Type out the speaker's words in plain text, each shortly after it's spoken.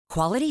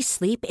Quality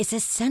sleep is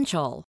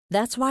essential.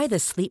 That's why the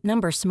Sleep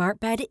Number Smart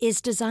Bed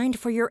is designed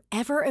for your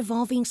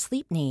ever-evolving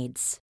sleep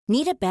needs.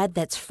 Need a bed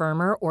that's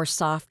firmer or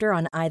softer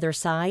on either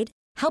side?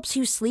 Helps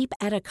you sleep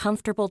at a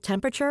comfortable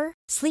temperature?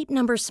 Sleep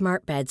Number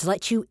Smart Beds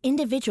let you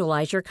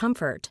individualize your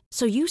comfort,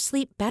 so you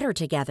sleep better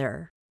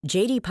together.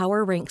 J.D.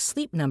 Power ranks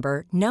Sleep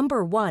Number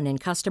number 1 in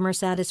customer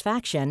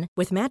satisfaction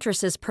with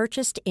mattresses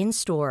purchased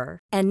in-store.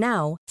 And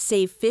now,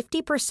 save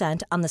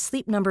 50% on the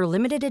Sleep Number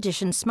Limited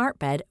Edition Smart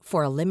Bed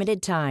for a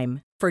limited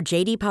time. For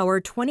J.D. Power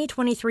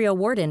 2023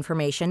 award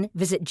information,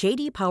 visit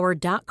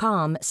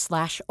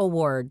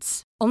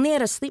jdpower.com/awards. Only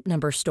at a Sleep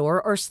Number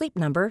store or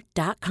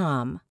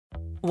sleepnumber.com.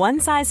 One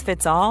size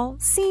fits all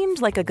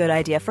seemed like a good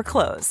idea for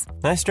clothes.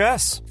 Nice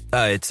dress.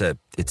 It's a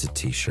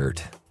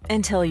t-shirt.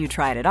 Until you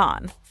tried it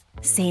on.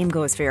 Same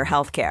goes for your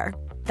healthcare.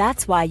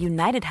 That's why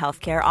United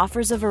Healthcare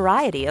offers a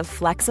variety of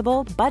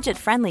flexible,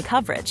 budget-friendly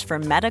coverage for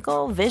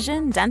medical,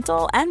 vision,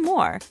 dental, and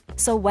more.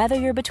 So whether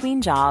you're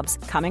between jobs,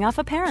 coming off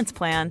a parent's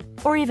plan,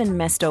 or even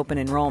missed open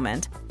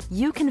enrollment,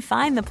 you can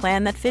find the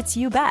plan that fits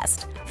you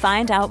best.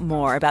 Find out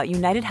more about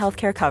United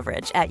Healthcare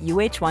coverage at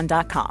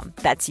uh1.com.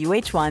 That's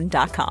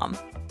uh1.com.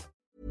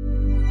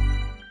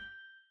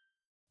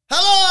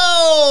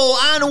 Hello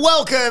and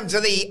welcome to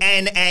the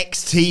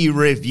NXT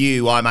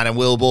review. I'm Adam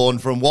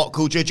Wilborn from What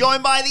Culture,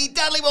 joined by the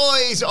Dudley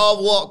Boys of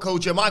What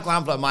Culture, Michael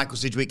Hamflett and Michael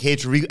Sidgwick, here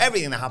to review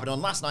everything that happened on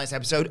last night's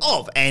episode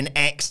of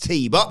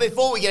NXT. But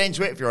before we get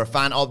into it, if you're a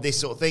fan of this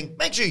sort of thing,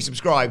 make sure you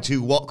subscribe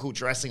to What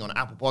Culture Wrestling on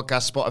Apple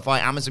Podcasts, Spotify,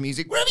 Amazon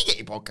Music, wherever you get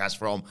your podcasts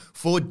from,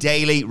 for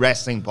daily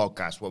wrestling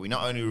podcasts, where we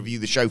not only review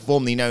the show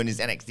formerly known as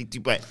NXT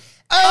 2.0,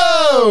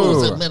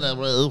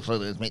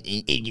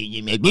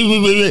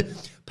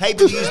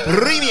 pay-per-views,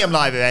 premium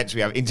live events.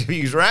 We have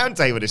interviews,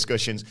 roundtable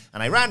discussions,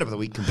 and a roundup of the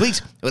week,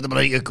 complete with the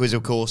bloody quiz,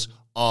 of course,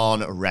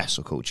 on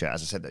wrestle culture.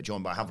 As I said, they're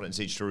joined by Hamflett and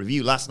Sidge to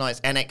review last night's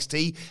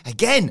NXT.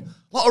 Again,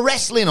 a lot of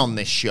wrestling on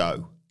this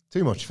show.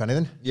 Too much, if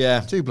anything.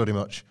 Yeah. Too bloody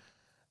much.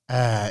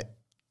 You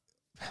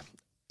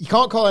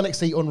can't call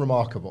NXT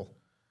unremarkable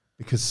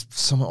because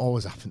something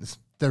always happens.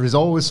 There is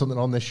always something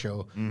on this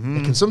show. Mm-hmm.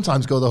 It can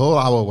sometimes go the whole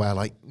hour where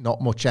like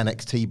not much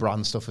NXT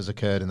brand stuff has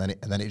occurred, and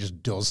then it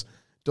just does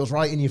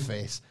right in your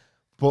face.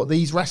 But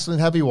these wrestling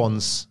heavy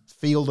ones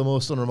feel the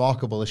most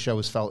unremarkable the show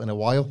has felt in a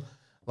while.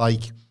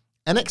 Like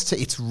NXT,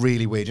 it's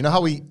really weird. You know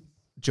how we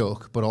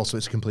joke, but also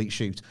it's a complete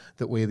shoot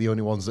that we're the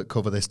only ones that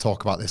cover this,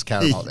 talk about this,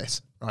 care about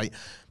this, right?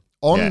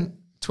 On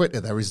Twitter,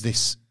 there is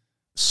this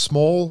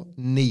small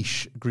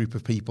niche group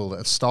of people that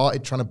have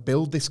started trying to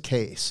build this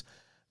case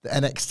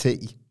that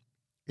NXT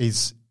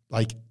is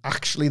like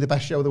actually the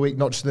best show of the week,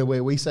 not just in the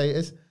way we say it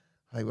is.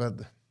 Like, well,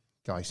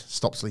 guys,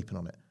 stop sleeping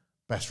on it.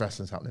 Best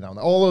wrestling's happening down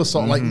there. All those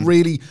sort of like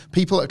really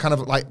people that kind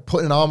of like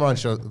putting an arm around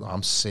show.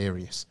 I'm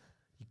serious.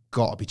 You've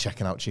got to be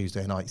checking out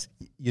Tuesday nights.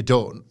 You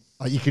don't.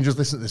 Like, you can just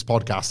listen to this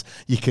podcast.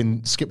 You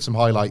can skip some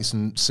highlights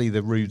and see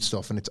the rude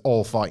stuff, and it's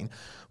all fine.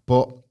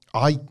 But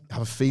I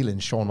have a feeling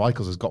Shawn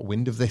Michaels has got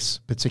wind of this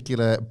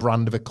particular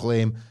brand of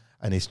acclaim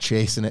and is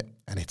chasing it,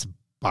 and it's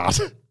bad.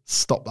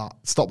 Stop that.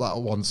 Stop that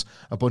at once.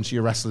 A bunch of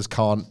your wrestlers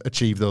can't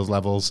achieve those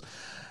levels.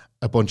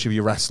 A bunch of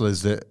your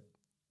wrestlers that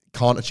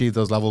can't achieve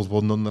those levels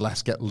will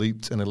nonetheless get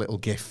looped in a little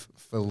gif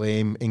for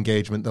lame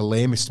engagement, the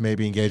lamest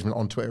maybe engagement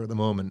on Twitter at the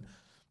moment.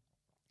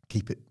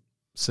 Keep it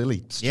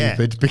silly,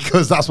 stupid,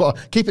 because that's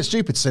what... Keep it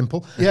stupid,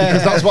 simple,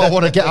 because that's what I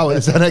want to get out of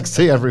this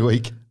NXT every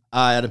week.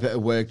 I had a bit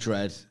of work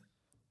dread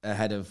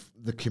ahead of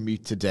the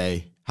commute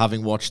today,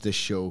 having watched this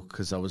show,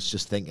 because I was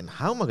just thinking,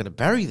 how am I going to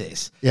bury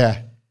this?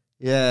 Yeah,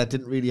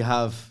 didn't really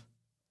have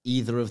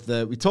either of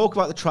the... We talk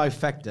about the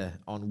trifecta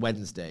on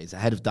Wednesdays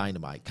ahead of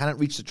Dynamite. Cannot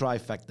reach the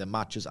trifecta,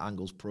 matches,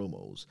 angles,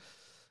 promos.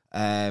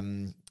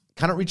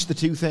 Cannot reach the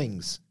two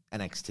things,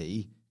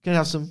 NXT. Can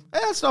have some,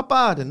 it's not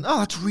bad, and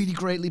that's really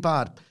greatly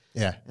bad.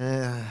 Yeah.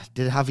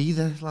 Did it have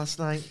either last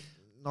night?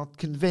 Not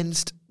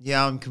convinced.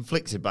 Yeah, I'm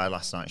conflicted by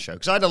last night's show,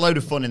 because I had a load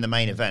of fun in the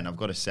main event, I've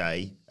got to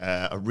say.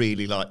 I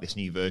really like this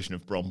new version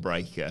of Bron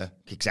Breakker.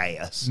 Kicks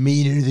ass.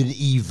 Meaner than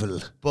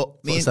evil.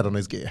 But me said on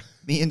his gear.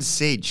 Me and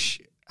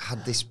Sidge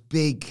had this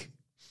big,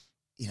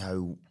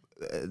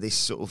 this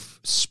sort of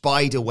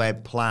spider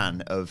web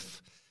plan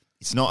of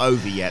it's not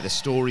over yet, the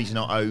story's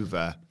not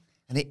over.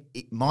 And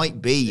it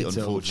might be,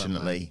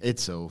 unfortunately.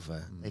 It's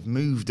over. They've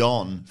moved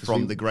on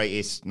from the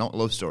greatest, not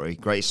love story,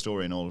 greatest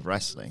story in all of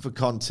wrestling. For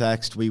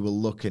context, we were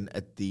looking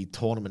at the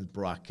tournament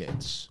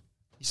brackets.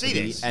 You see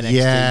this?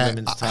 NXT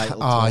Women's Title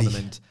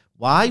Tournament.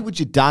 Why would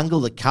you dangle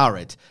the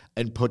carrot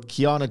and put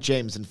Kiana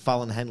James and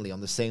Fallon Henley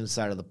on the same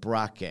side of the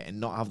bracket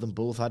and not have them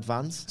both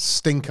advance?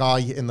 Stink eye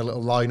in the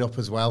little lineup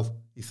as well.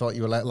 You thought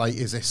you were like,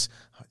 is this...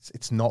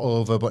 It's not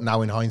over, but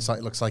now in hindsight,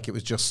 it looks like it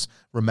was just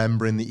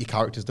remembering that your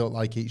characters don't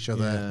like each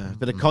other. Yeah.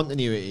 Bit of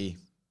continuity.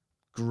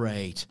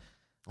 Great.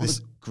 The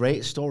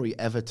greatest story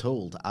ever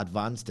told,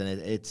 advanced, and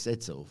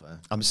it's over.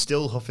 I'm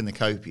still huffing the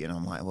Kopi, and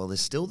I'm like, well, there's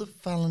still the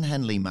Fallon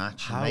Henley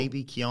match. And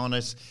maybe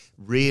Kiana's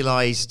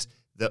realised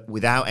that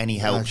without any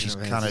help, she's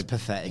kind of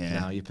pathetic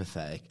now. You're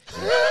pathetic.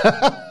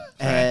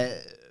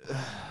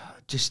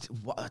 Just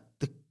what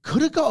the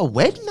could have got a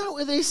wedding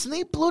out of this, and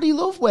they bloody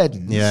love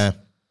weddings. Yeah.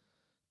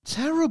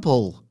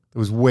 Terrible. There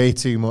was way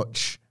too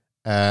much,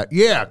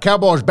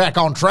 Cowboys back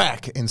on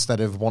track,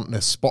 instead of wanting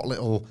to spot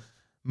little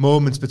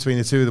moments between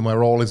the two of them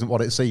where all isn't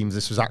what it seems.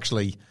 This was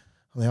actually,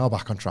 they are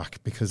back on track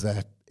because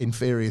they're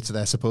inferior to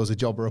their supposed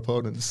jobber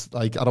opponents.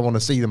 Like, I don't want to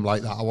see them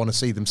like that. I want to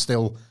see them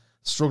still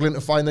struggling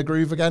to find their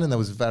groove again, and there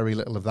was very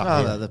little of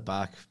that here. They're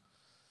back.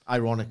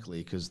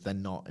 Ironically, because they're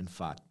not, in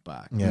fact,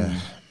 back. Yeah.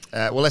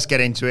 Well, let's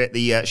get into it.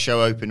 The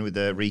show opened with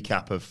a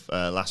recap of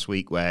last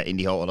week where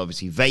Indy Hartwell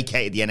obviously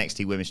vacated the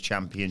NXT Women's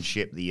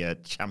Championship. The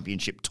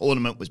championship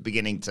tournament was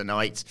beginning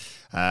tonight.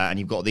 And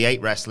you've got the 8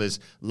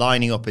 wrestlers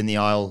lining up in the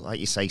aisle, like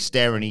you say,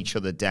 staring each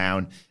other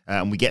down.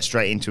 And we get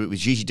straight into it with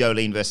Gigi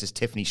Dolin versus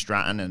Tiffany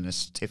Stratton. And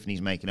as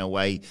Tiffany's making her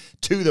way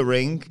to the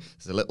ring,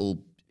 there's a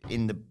little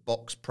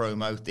in-the-box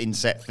promo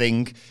inset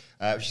thing.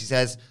 She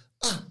says,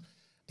 I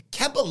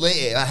can't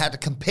believe I had to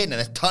compete in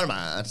this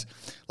tournament.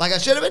 Like, I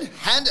should have been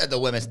handed the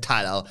women's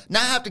title.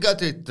 Now I have to go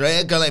through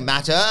 3 girly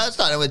matches,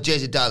 starting with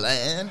Gigi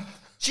Dolin.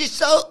 She's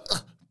so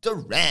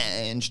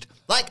deranged.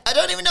 Like, I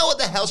don't even know what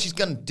the hell she's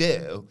going to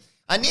do.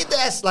 I need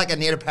this like I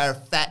need a pair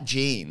of fat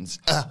jeans.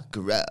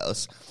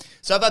 Gross.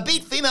 So if I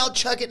beat female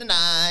Chucky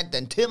tonight,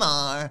 then 2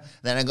 more,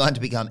 then I'm going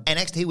to become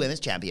NXT Women's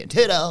Champion.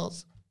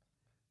 Toodles.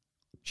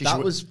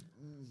 Was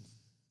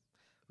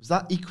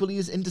that equally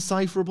as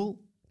indecipherable?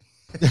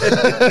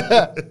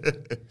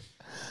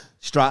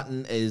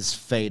 Stratton is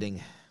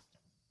fading.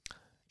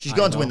 She's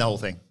going to win the whole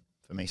thing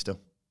for me still.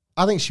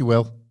 I think she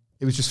will.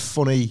 It was just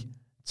funny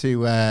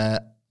to,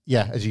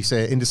 as you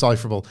say,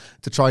 indecipherable,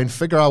 to try and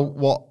figure out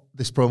what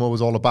this promo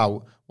was all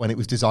about when it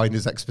was designed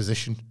as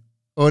exposition.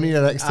 Only in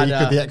NXT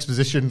could the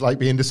exposition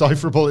be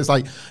indecipherable. It's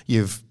like,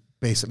 you've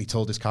basically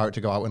told this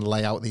character to go out and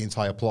lay out the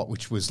entire plot,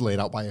 which was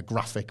laid out by a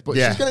graphic. But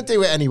she's going to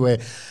do it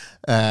anyway,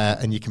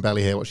 and you can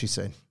barely hear what she's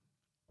saying.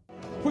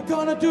 We're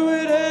gonna do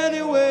it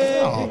anyway.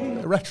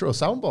 Oh, a retro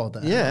soundboard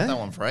there. Yeah. That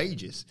one for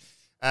ages.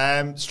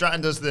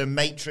 Stratton does the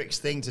Matrix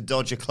thing to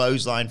dodge a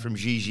clothesline from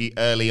Gigi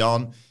early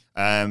on.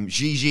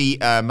 Gigi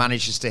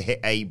manages to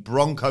hit a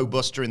Bronco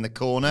Buster in the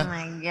corner. Oh,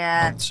 my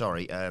God.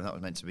 Sorry, that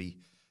was meant to be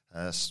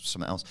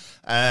something else.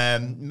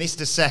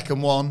 Missed a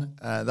second one.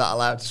 That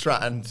allowed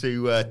Stratton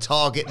to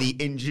target the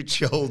injured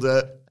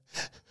shoulder.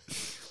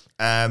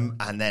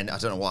 And then, I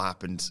don't know what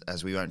happened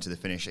as we went to the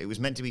finish. It was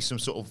meant to be some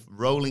sort of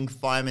rolling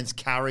fireman's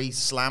carry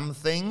slam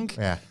thing.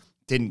 Yeah.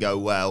 Didn't go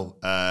well.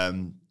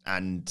 And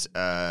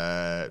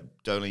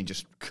Dolin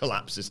just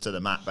collapses to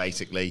the mat,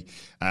 basically.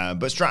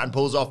 But Stratton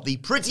pulls off the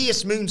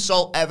prettiest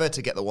moonsault ever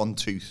to get the 1,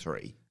 2,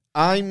 3.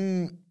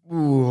 I'm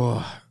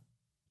a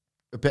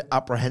bit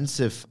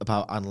apprehensive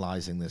about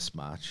analysing this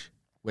match,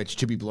 which,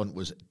 to be blunt,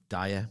 was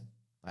dire.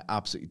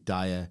 Absolutely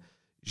dire.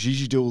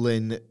 Gigi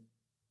Dolin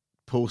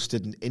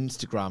posted an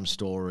Instagram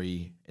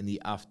story in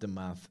the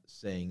aftermath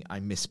saying,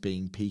 I miss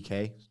being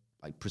PK,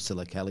 like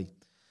Priscilla Kelly.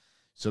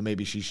 So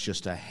maybe she's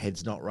just, her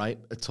head's not right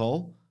at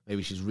all.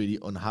 Maybe she's really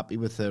unhappy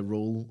with her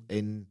role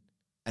in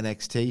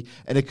NXT.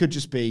 And it could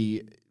just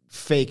be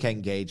fake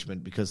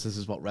engagement because this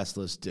is what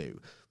wrestlers do.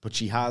 But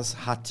she has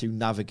had to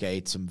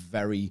navigate some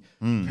very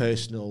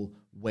personal,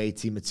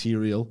 weighty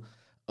material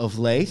of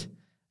late.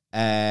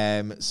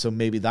 So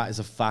maybe that is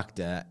a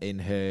factor in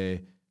her,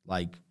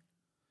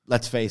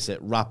 let's face it,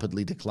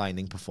 rapidly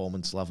declining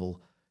performance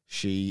level.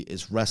 She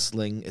is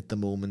wrestling at the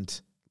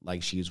moment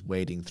like she is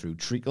wading through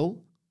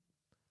treacle,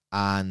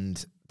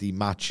 and the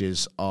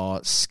matches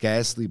are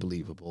scarcely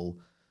believable,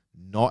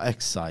 not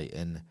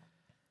exciting,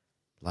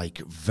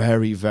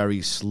 very,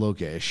 very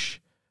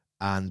sluggish.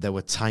 And there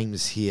were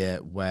times here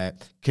where,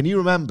 can you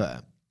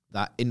remember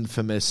that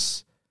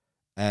infamous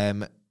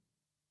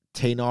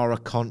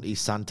Tainara Conti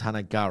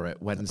Santana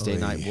Garrett Wednesday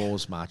Night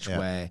Wars match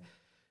where,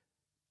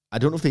 I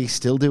don't know if they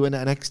still do in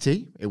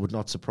NXT. It would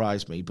not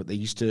surprise me, but they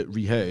used to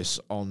rehearse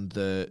on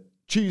the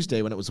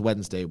Tuesday when it was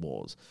Wednesday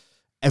Wars.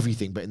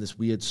 Everything, but in this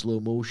weird slow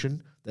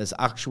motion. There's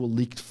actual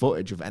leaked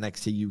footage of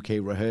NXT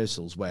UK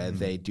rehearsals where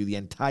they do the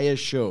entire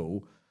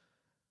show,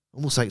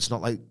 almost like it's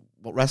not like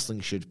what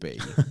wrestling should be.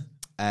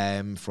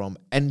 From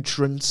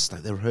entrance,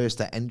 they rehearse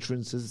their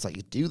entrances. It's like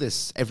you do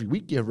this every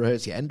week. You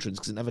rehearse your entrance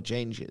because it never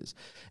changes,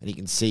 and you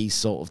can see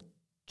sort of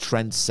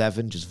Trent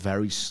Seven just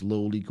very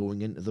slowly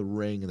going into the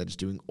ring, and they're just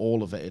doing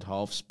all of it at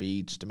half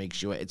speed just to make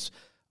sure it's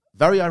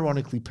very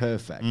ironically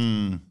perfect.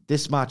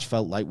 This match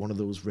felt like one of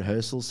those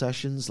rehearsal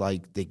sessions,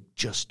 like they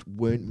just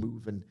weren't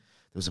moving.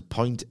 There was a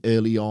point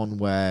early on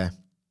where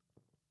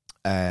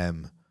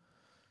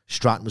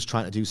Stratton was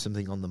trying to do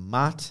something on the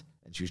mat,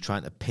 and she was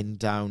trying to pin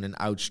down an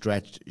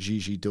outstretched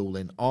Gigi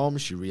Dolin arm.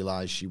 She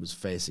realized she was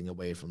facing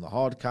away from the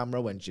hard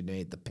camera when she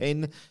made the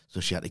pin,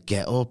 so she had to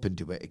get up and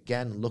do it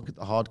again, look at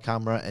the hard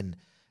camera, and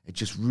it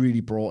just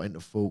really brought into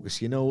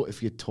focus. You know,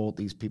 if you taught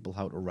these people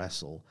how to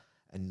wrestle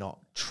and not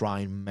try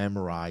and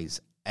memorize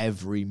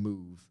every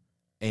move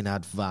in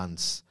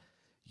advance,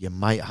 you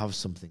might have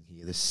something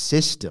here. The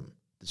system,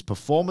 this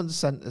performance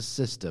center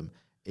system,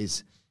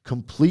 is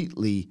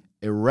completely,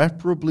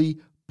 irreparably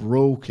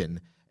broken,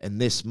 and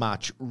this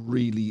match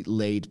really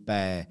laid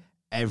bare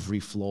every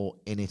flaw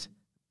in it.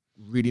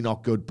 really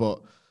not good,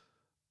 but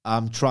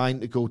I'm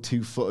trying to go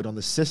two-footed on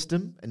the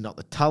system and not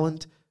the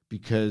talent,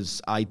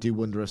 because I do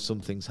wonder if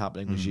something's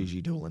happening with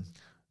Gigi Dolan.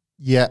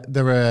 Yeah,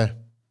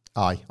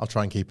 I'll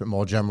try and keep it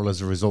more general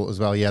as a result as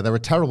well. Yeah, there are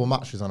terrible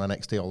matches on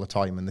NXT all the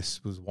time, and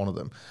this was one of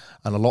them.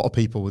 And a lot of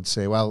people would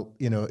say, well,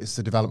 it's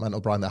the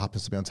developmental brand that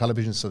happens to be on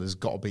television, so there's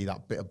got to be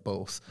that bit of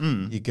both.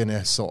 You're going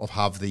to sort of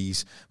have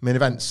these main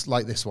events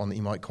like this one that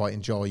you might quite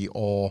enjoy,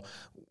 or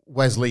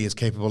Wesley is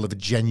capable of a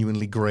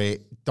genuinely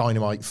great,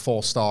 dynamite,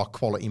 4-star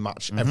quality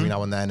match every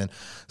now and then and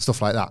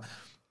stuff like that.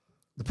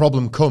 The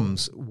problem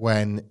comes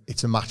when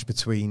it's a match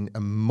between a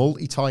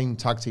multi-time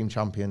tag team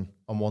champion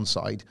on one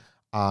side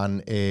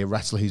and a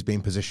wrestler who's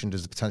being positioned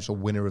as the potential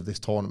winner of this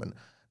tournament.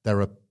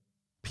 There are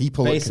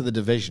people... Base of the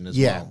division as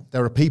well. Yeah,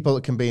 there are people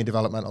that can be in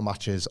developmental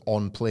matches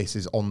on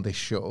places on this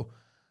show,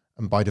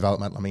 and by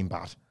developmental I mean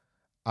bad.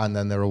 And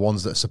then there are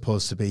ones that are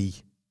supposed to be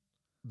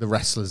the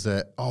wrestlers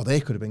that,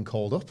 they could have been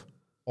called up,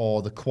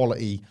 or the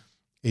quality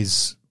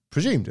is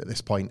presumed at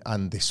this point,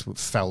 and this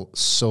fell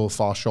so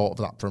far short of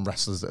that from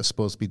wrestlers that are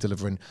supposed to be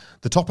delivering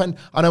the top end.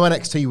 I know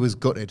NXT was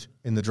gutted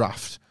in the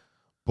draft,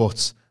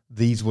 but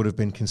these would have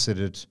been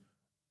considered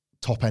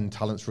top-end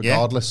talents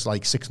regardless.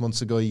 Like 6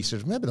 months ago, you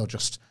said, maybe they'll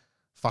just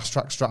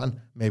fast-track Stratton,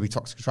 maybe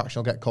Toxic Attraction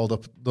will get called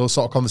up. Those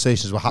sort of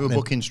conversations were happening. We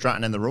were booking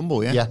Stratton in the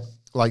Rumble, yeah? Yeah,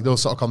 like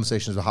those sort of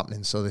conversations were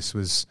happening, so this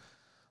was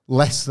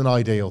less than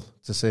ideal,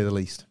 to say the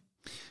least.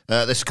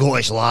 The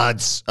Scottish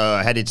lads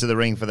headed to the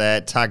ring for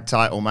their tag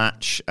title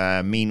match.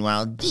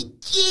 Meanwhile,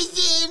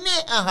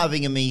 are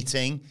having a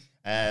meeting,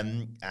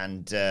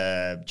 and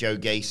Joe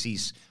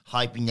Gacy's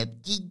hyping up.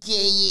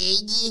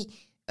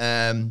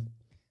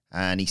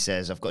 And he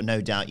says, I've got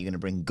no doubt you're going to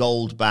bring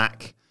gold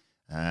back.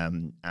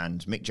 And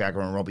Mick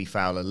Jagger and Robbie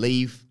Fowler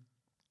leave.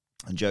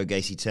 And Joe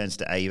Gacy turns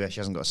to Ava. She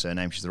hasn't got a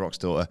surname. She's the Rock's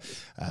daughter.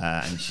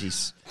 And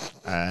she's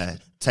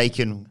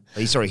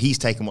he's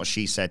taken what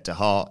she said to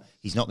heart.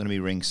 He's not going to be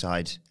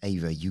ringside.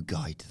 Ava, you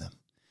guide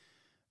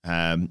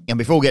them. And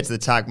before we get to the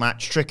tag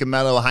match, Trick and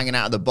Mello are hanging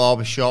out at the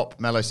barbershop.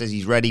 Mello says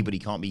he's ready, but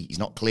he's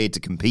not cleared to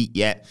compete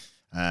yet.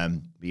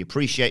 He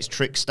appreciates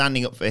Trick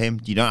standing up for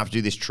him. You don't have to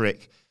do this,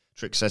 Trick.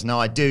 Trick says, no,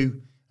 I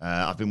do.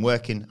 I've been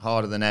working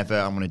harder than ever.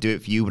 I'm going to do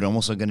it for you, but I'm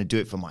also going to do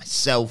it for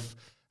myself.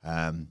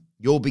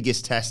 Your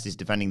biggest test is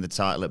defending the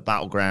title at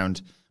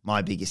Battleground.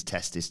 My biggest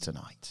test is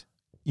tonight.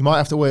 You might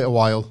have to wait a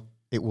while.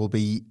 It will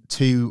be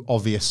too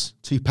obvious,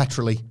 too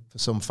petrol-y for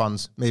some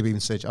fans, maybe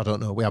even Sage. I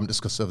don't know. We haven't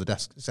discussed over the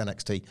desk. It's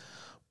NXT.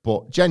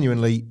 But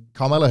genuinely,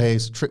 Carmelo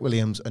Hayes, Trick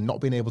Williams, and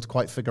not being able to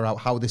quite figure out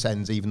how this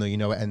ends, even though you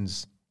know it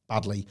ends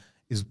badly,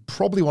 is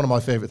probably one of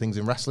my favourite things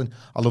in wrestling.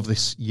 I love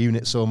this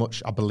unit so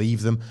much. I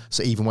believe them.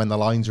 So even when the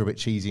lines are a bit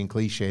cheesy and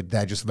cliched,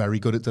 they're just very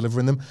good at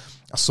delivering them.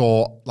 I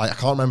saw, I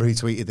can't remember who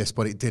tweeted this,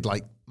 but it did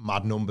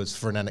mad numbers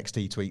for an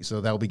NXT tweet.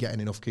 So they'll be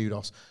getting enough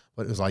kudos.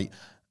 But it was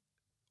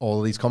all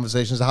of these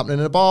conversations are happening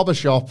in a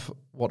barbershop.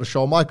 What does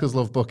Shawn Michaels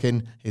love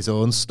booking? His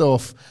own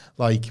stuff.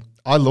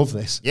 I love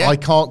this. Yeah. I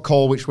can't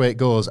call which way it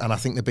goes. And I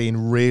think they're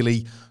being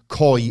really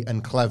coy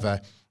and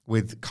clever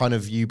with kind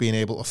of you being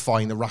able to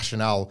find the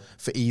rationale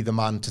for either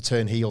man to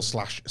turn heel /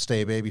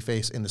 stay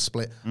babyface in the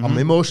split. Mm-hmm. I'm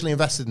emotionally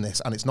invested in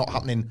this, and it's not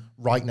happening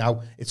right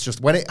now. It's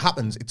just when it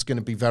happens, it's going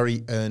to be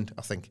very earned,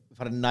 I think. I've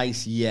had a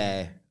nice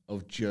year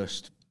of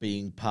just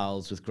being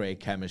pals with great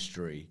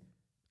chemistry,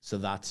 so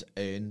that's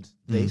earned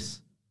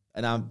this.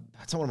 And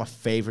that's not one of my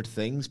favourite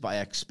things, but I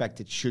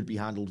expect it should be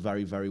handled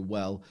very, very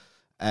well.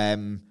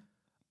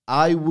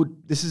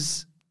 This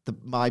is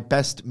my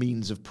best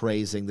means of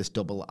praising this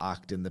double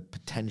act and the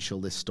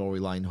potential this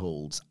storyline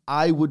holds.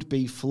 I would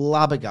be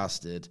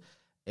flabbergasted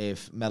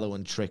if Mello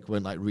and Trick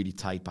weren't really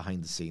tight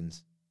behind the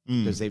scenes,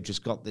 because they've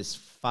just got this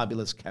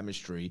fabulous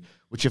chemistry,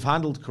 which if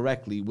handled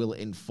correctly will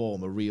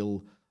inform a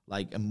real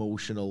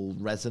emotional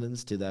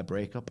resonance to their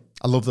breakup.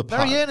 I love the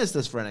pattern. Very earnest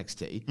this for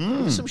NXT.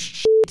 There's some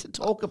shit to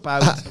talk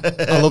about.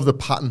 I love the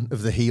pattern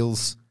of the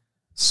heels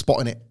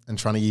spotting it and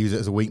trying to use it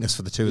as a weakness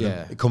for the two of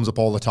them. It comes up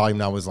all the time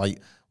now as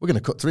we're going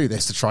to cut through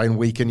this to try and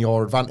weaken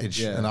your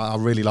advantage. And I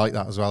really like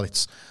that as well.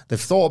 They've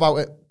thought about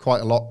it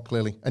quite a lot,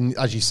 clearly. And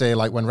as you say,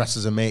 when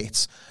wrestlers are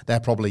mates,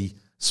 they're probably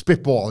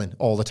spitballing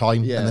all the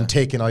time and then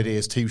taking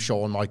ideas to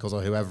Shawn Michaels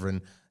or whoever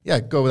and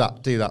go with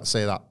that, do that,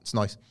 say that. It's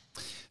nice.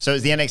 So it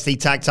was the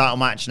NXT tag title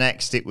match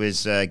next. It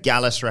was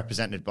Gallus,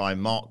 represented by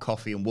Mark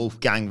Coffey and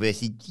Wolfgang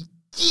versus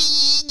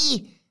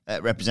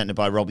represented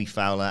by Robbie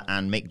Fowler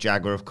and Mick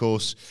Jagger, of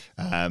course.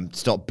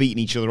 Stop beating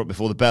each other up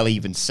before the bell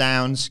even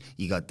sounds.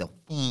 You got the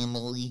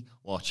family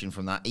watching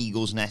from that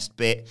Eagle's Nest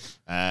bit.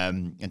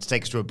 And to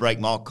take us to a break,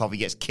 Mark Coffey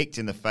gets kicked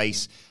in the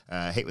face,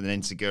 hit with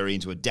an enziguri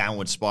into a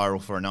downward spiral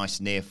for a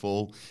nice near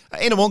fall.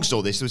 In amongst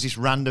all this, there was this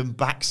random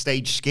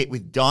backstage skit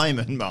with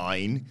Diamond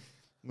Mine,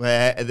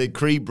 where the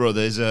Creed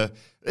brothers are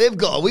we've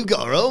got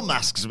our own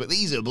masks, but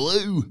these are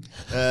blue.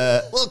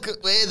 Look,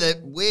 we're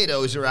the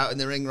weirdos are out in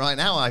the ring right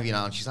now, Ivy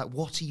now. And she's like,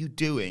 what are you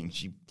doing?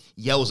 She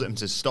yells at him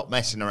to stop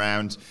messing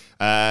around.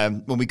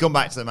 When we come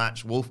back to the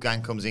match,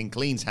 Wolfgang comes in,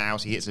 cleans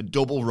house. He hits a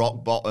double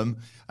rock bottom.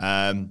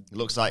 It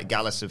looks like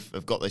Gallus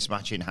have got this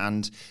match in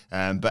hand.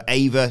 But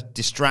Ava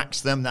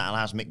distracts them. That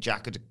allows Mick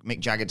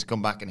Jagger to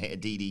come back and hit a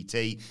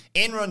DDT.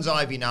 In runs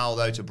Ivy now,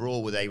 though, to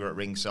brawl with Ava at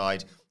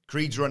ringside.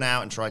 Creeds run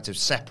out and try to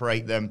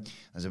separate them.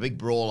 There's a big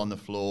brawl on the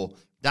floor.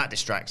 That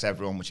distracts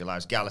everyone, which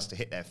allows Gallus to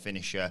hit their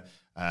finisher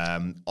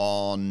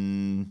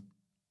on...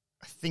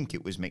 I think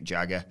it was Mick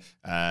Jagger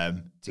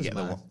to get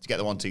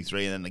the 1, 2,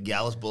 3, and then the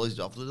Gallus boys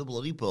off to the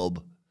bloody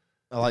pub.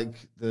 I like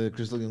the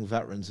Grizzled Young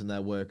Veterans and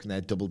their work and their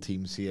double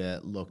teams here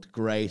looked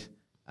great,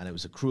 and it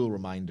was a cruel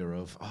reminder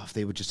of if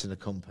they were just in a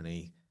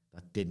company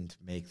that didn't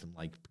make them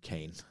like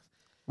Kane.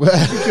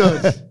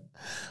 Good.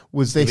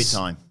 Was this? Give it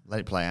time.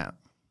 Let it play out.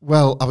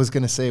 Well, I was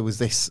going to say, was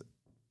this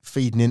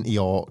feeding into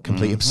your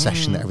complete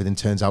obsession that everything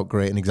turns out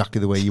great and exactly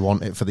the way you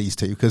want it for these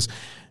two? Because,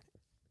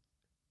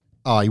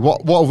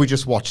 what have we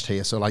just watched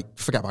here? So,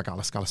 forget about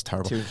Gallus. Gallus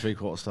terrible. 2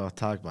 3/4 star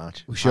tag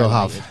match. We sure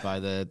have. By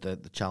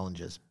the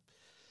challengers.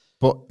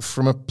 But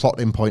from a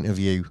plotting point of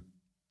view,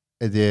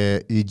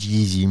 the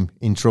Gizim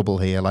in trouble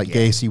here.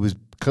 Gacy was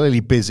clearly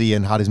busy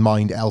and had his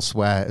mind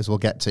elsewhere, as we'll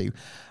get to.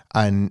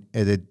 And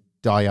the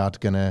Dyad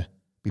going to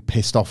be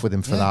pissed off with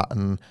him for that.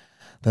 And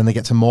then they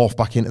get to morph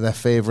back into their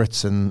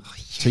favourites. And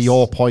to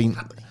your point,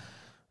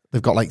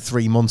 they've got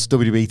 3 months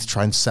WWE to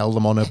try and sell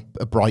them on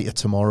a brighter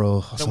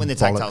tomorrow. Don't win the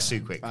tag title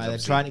too quick. They're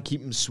trying to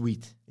keep them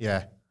sweet.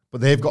 Yeah. But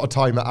they've got to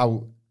time it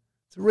out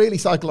to really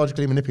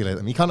psychologically manipulate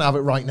them. You can't have it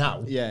right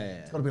now. Yeah.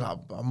 It's got to be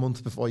a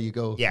month before you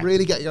go. Yeah.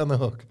 Really get you on the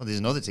hook. Well, there's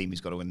another team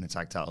who's got to win the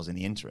tag titles in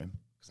the interim.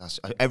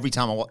 Every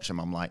time I watch them,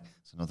 I'm like,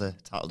 it's another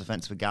title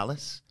defense for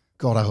Gallus.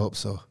 God, I hope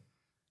so.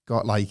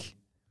 God,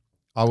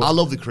 I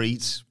love the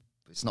Creeds,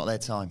 but it's not their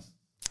time.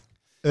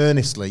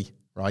 Earnestly,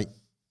 I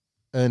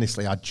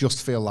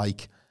just feel I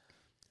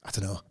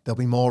don't know, there'll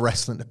be more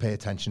wrestling to pay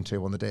attention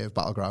to on the day of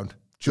Battleground.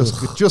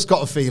 Just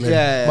got a feeling.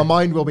 Yeah. My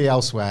mind will be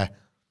elsewhere.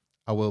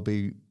 I will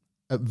be,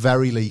 at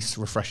very least,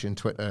 refreshing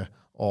Twitter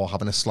or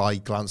having a sly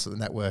glance at the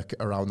network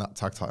around that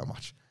tag title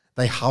match.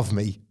 They have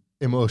me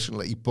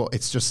emotionally, but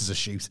it's just as a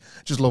shoot.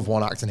 Just love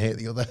one act and hate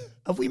the other.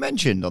 Have we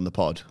mentioned on the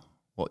pod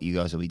what you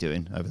guys will be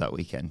doing over that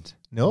weekend?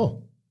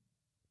 No.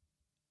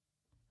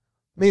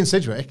 Me and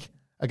Sidgwick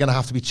are going to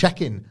have to be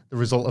checking the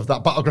result of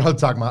that Battleground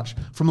tag match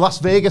from Las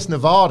Vegas,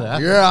 Nevada.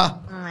 Yeah.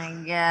 Oh my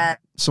God.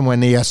 Somewhere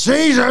near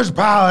Caesar's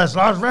Palace,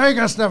 Las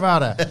Vegas,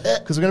 Nevada.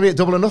 Because we're going to be at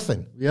Double or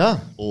Nothing. Yeah.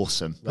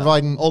 Awesome.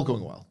 Providing All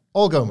going well.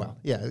 all going well.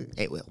 Yeah.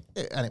 It will.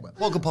 And it will.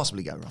 What could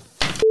possibly go wrong?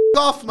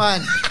 Off,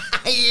 man.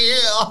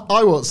 Yeah.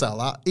 I won't sell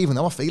that, even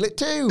though I feel it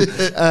too.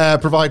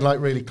 Providing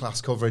really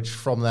class coverage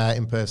from there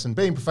in person,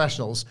 being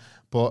professionals,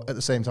 but at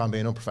the same time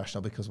being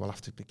unprofessional because we'll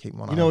have to keep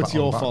one eye. You know on it's on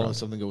your background. fault if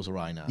something goes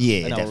awry now. Yeah,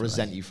 and definitely. I'll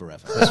resent you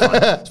forever.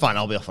 It's fine.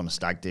 I'll be off on a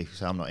stag do,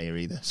 so I'm not here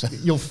either. So.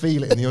 You'll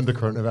feel it in the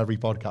undercurrent of every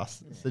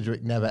podcast.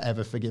 Sidgwick never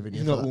ever forgiven you.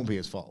 You know for it that. won't be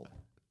his fault.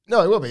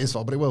 No, it won't be his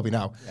fault, but it will be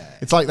now. Yeah.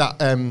 It's like that,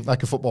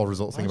 like a football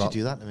result thing Why about. did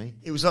you do that to me?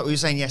 It was like we were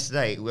saying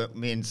yesterday,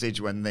 me and Sidge,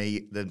 when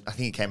I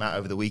think it came out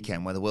over the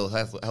weekend, where the World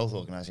Health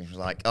Organization was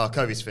like, "Oh,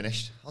 COVID's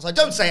finished." I was like,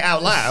 "Don't say it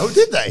out loud."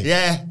 Did they?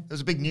 Yeah, there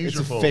was a big news It's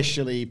report.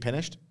 officially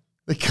finished.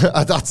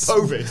 That's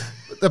COVID.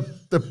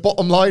 The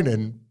bottom line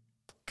in,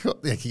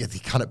 you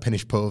cannot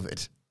finish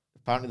COVID.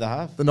 Apparently they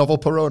have. The novel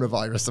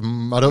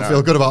coronavirus. I don't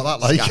feel good about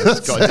that.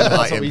 Scott didn't That's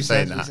like what him we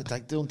saying said. We that. said,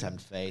 like, don't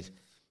tempt fate.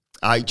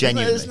 I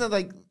genuinely. Isn't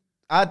it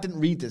I didn't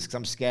read this because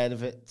I'm scared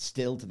of it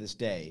still to this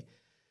day.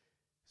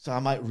 So I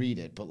might read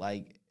it, but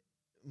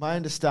my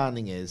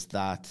understanding is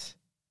that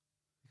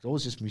it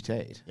always just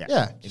mutate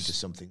Yeah. into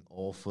something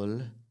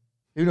awful.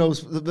 Who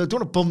knows? They don't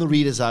want to bum the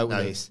readers out with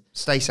this.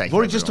 Stay safe. We've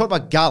already just talked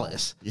everyone. about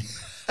Gallus.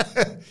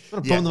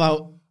 Want to bum them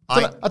out.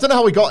 I don't know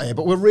how we got here,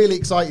 but we're really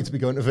excited to be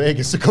going to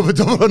Vegas to cover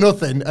Double or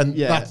Nothing, and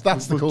that's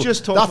the We've cool.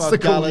 just talked That's about the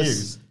cool Gallus.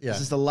 news. Yeah.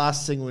 This is the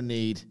last thing we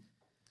need.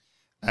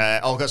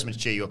 I've got something to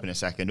cheer you up in a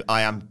second.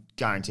 I am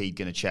guaranteed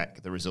going to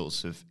check the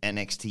results of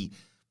NXT.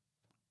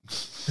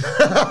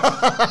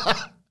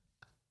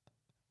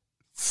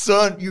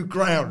 Son, you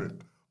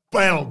grounded.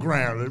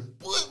 Battlegrounded.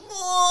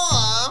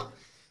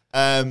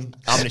 I'm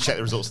going to check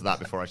the results of that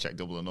before I check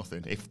Double or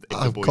Nothing. If the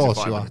Of boys course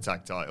are you fine are. with the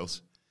tag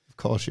titles. Of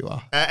course you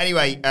are.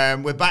 Anyway,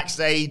 we're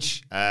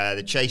backstage.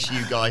 The Chase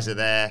U guys are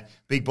there.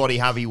 Big Body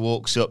Javi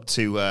walks up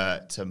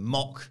to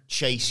mock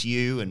Chase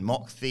U and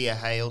mock Thea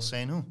Hale,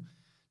 saying, "Oh,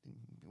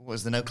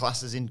 was there no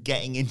classes in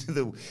getting into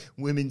the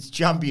women's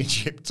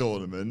championship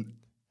tournament?"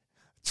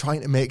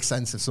 Trying to make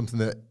sense of something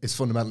that is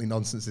fundamentally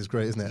nonsense is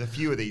great, isn't it? There's a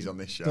few of these on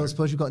this show. Don't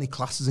suppose you've got any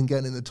classes in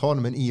getting in the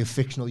tournament in your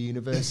fictional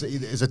university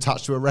that is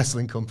attached to a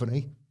wrestling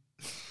company?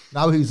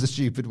 Now who's the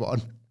stupid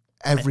one?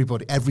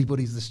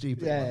 Everybody's the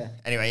stupid one.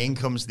 Anyway, in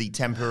comes the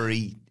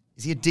temporary.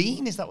 Is he a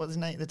dean? Is that what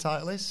the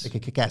title is? Like a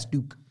kick-ass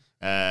Duke.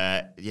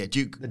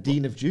 Duke. The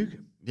Dean of Duke.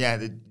 Yeah,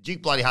 the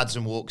Duke Bloody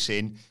Hudson walks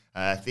in.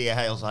 Thea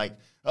Hale's like,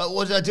 "Oh,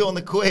 what did I do on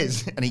the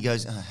quiz?" And he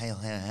goes,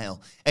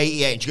 "Hale,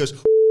 88." And she goes,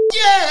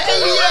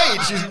 Yeah,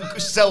 88. She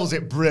sells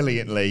it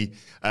brilliantly.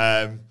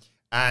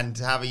 And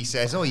Javi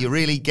says, "Oh, you're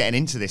really getting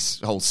into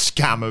this whole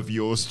scam of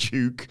yours,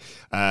 Duke,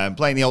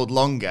 playing the old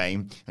long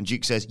game." And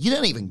Duke says, "You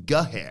don't even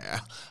go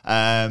here.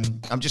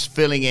 I'm just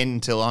filling in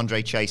until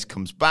Andre Chase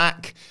comes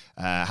back.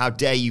 How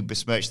dare you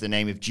besmirch the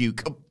name of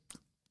Duke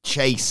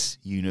Chase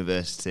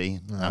University?"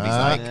 Javi's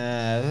like,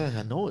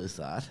 I noticed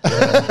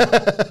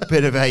that.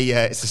 bit of a,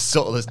 it's as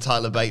subtle as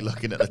Tyler Bate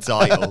looking at the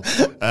title.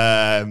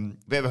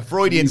 Bit of a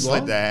Freudian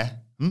slip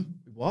there.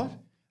 What?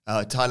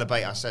 Tyler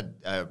Bate, I said,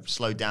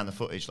 slowed down the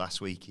footage last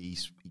week. He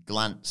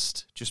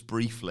glanced just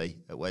briefly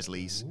at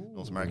Wesley's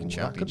North American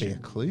Championship. That could be a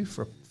clue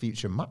for a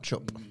future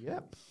matchup.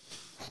 Yep.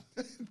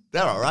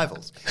 They're our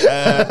rivals.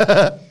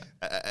 Javi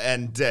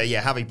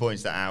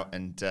points that out,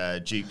 and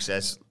Duke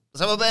says,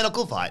 "Let's have a bare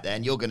knuckle fight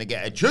then. You're going to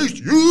get a Chase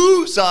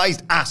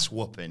U-sized ass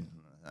whooping."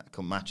 That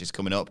match is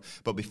coming up.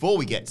 But before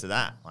we get to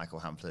that,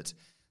 Michael Hamflett,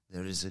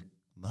 there is a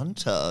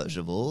montage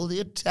of all the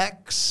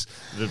attacks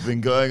that have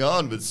been going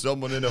on with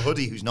someone in a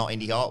hoodie who's not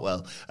Indy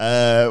Hartwell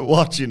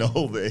watching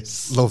all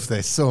this. Love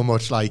this so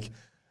much. Like,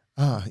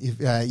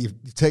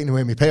 you've taken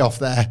away my payoff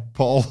there,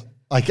 Paul.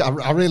 Like,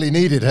 I really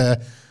needed her.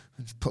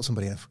 Just put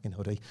somebody in a fucking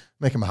hoodie,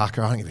 make him a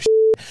hacker. I don't give a shit.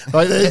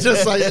 Like, it's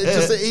just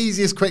the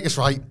easiest, quickest.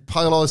 Right,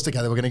 pile all this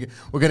together.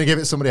 We're gonna give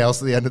it somebody else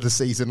at the end of the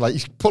season. Like,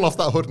 you pull off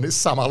that hood and it's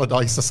Sam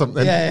Allardyce or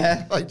something.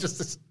 Yeah. Like,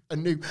 just a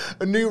new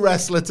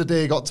wrestler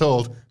today got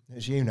told,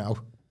 "It's you now."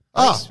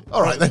 All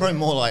right then. Probably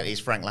more likely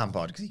it's Frank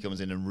Lampard because he comes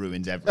in and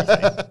ruins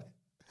everything.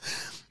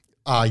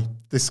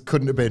 This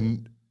couldn't have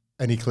been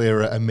any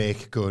clearer and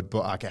make good,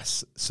 but I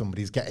guess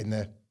somebody's getting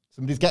there.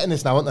 Somebody's getting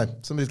this now, aren't they?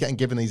 Somebody's getting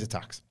given these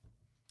attacks.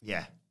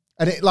 Yeah.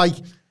 And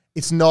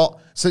it's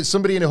not, so it's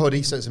somebody in a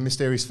hoodie, so it's a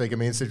mysterious figure.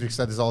 Me and Cedric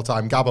said this all the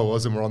time. Gabba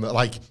was, and we're on the,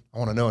 like, I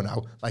want to know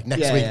now. Like,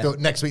 next week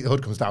the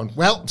hood comes down.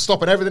 Well, I'm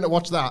stopping everything to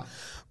watch that.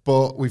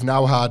 But we've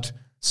now had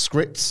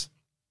scripts,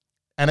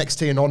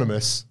 NXT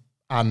Anonymous,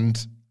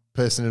 and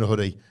person in a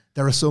hoodie.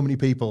 There are so many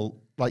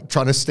people like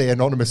trying to stay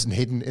anonymous and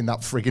hidden in that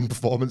frigging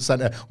performance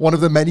center. One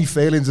of the many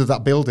failings of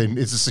that building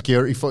is the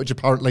security footage,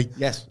 apparently.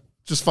 Yes.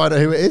 Just find out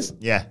who it is.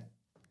 Yeah.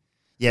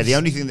 Yeah, the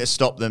only thing that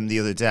stopped them the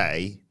other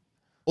day,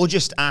 or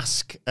just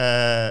ask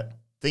Sol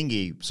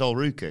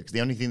Ruka, because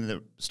the only thing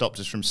that stopped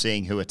us from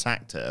seeing who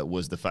attacked her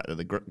was the fact that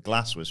the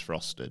glass was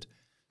frosted.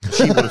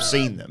 She would have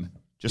seen them.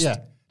 Just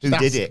who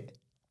did it?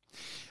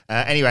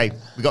 Anyway,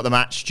 we got the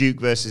match,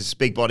 Duke versus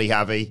Big Body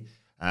Javi.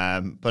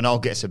 Bernal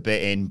gets a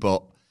bit in,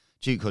 but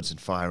Duke Hudson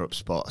fire up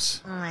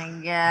spots. Oh my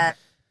God.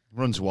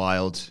 Runs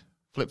wild.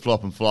 Flip,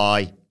 flop, and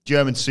fly.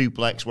 German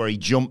suplex where he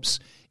jumps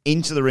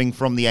into the ring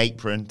from the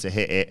apron to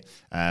hit it.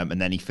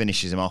 And then he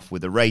finishes him off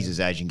with a razor's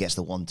edge and gets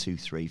the 1, 2,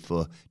 3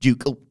 for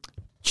Duke. Oh,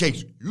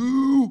 Chase,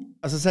 you.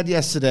 As I said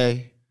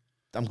yesterday,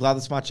 I'm glad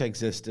this match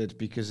existed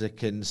because it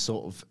can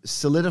sort of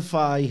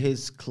solidify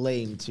his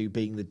claim to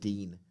being the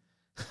dean.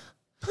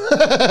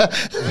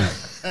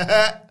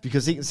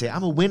 Because he can say,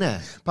 "I'm a winner."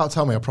 About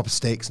time we have proper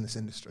stakes in this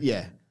industry.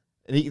 Yeah.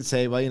 And he can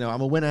say, "Well,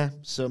 I'm a winner,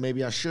 so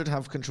maybe I should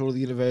have control of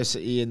the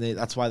university," and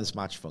that's why this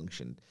match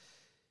functioned.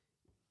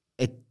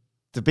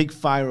 The big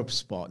fire-up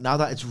spot, now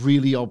that it's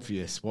really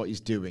obvious what he's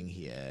doing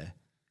here,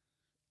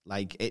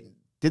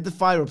 did the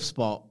fire-up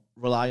spot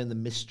rely on the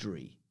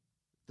mystery,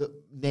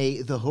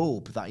 the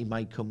hope that he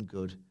might come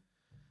good?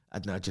 I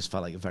don't know, it just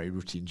felt like a very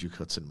routine Duke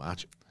Hudson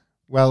match.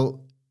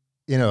 Well,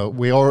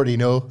 we already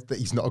know that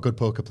he's not a good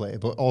poker player,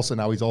 but also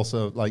now he's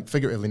also, like,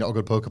 figuratively not a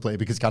good poker player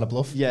because he's kind of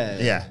bluff.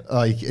 Yeah.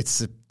 Like,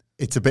 it's a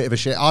bit of a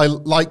shit. I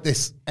like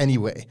this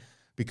anyway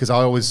because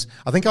I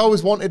think I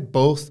always wanted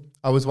both.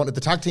 I always wanted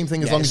the tag team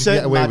thing as long as you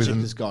get away with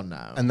them. Is gone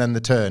now. And then the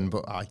turn,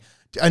 but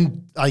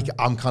I'm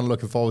kind of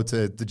looking forward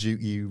to the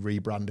Duke U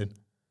rebranding.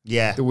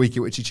 Yeah. The week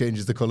at which he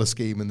changes the colour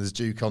scheme and there's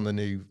Duke on the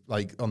new,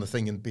 on the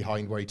thing and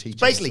behind where he teaches.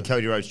 Basically,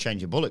 Cody Rhodes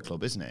changing Bullet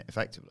Club, isn't it,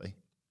 effectively?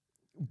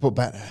 But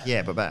better.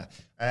 Yeah, but better.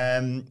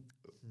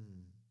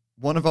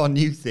 One of our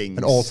new things.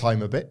 An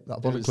all-timer bit,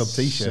 that Bullet Club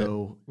t-shirt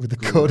with the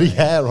good. Cody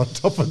hair on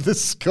top of the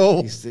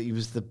skull. He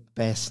was the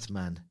best,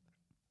 man.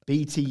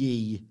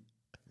 BTE,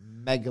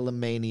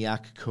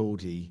 megalomaniac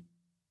Cody.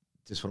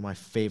 Just one of my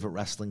favourite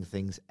wrestling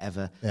things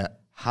ever. Yeah.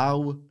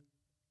 How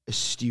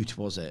astute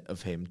was it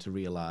of him to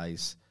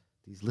realise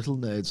these little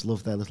nerds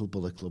love their little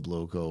Bullet Club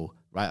logo.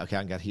 Right, okay, I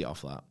can get heat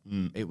off that.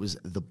 It was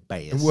the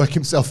best. And work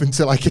himself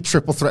into a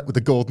triple threat with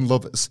the Golden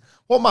Lovers.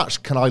 What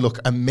match can I look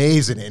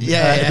amazing in?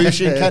 Yeah.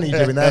 Ibushi and Kenny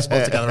doing their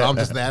spot together. I'm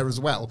just there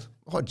as well.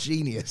 What a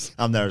genius.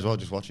 I'm there as well,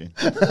 just watching.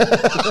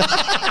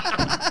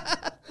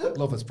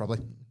 Lovers, probably.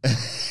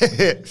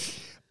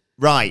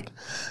 Right.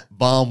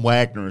 Von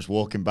Wagner is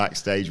walking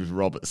backstage with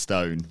Robert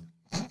Stone.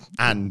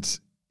 And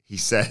he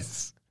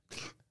says,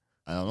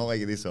 and I'm not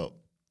making this up,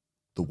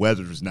 the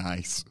weather is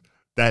nice.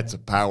 That's a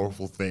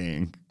powerful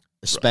thing.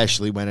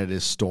 Especially when it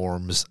is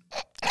storms.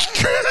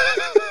 Can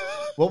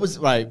we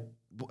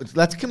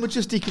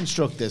just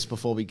deconstruct this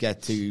before we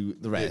get to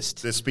the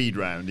rest? The speed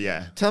round,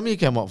 yeah. Tell me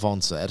again what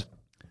Von said.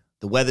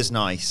 The weather's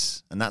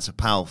nice, and that's a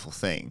powerful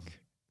thing.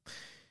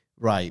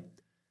 Right.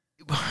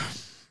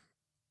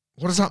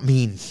 What does that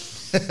mean?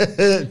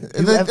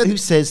 Who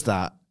says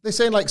that? They're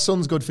saying like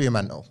sun's good for your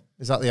mental.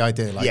 Is that the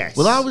idea? Like, Yes.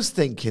 Well, I was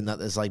thinking that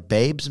there's like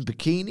babes and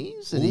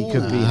bikinis, and he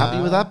could be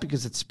happy with that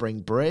because it's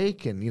spring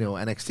break, and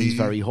NXT's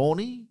very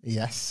horny.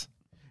 Yes.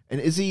 And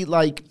is he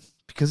like,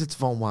 because it's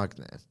Von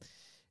Wagner,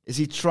 is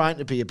he trying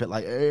to be a bit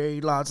like,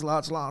 hey lads? You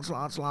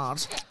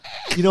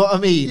know what I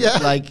mean? Yeah.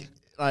 Like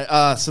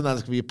sometimes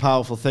it can be a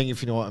powerful thing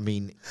if you know what I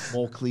mean.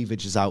 More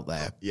cleavage is out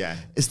there. Yeah.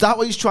 Is that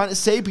what he's trying to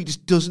say? But he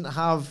just doesn't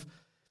have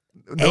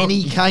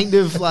any kind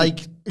of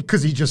like.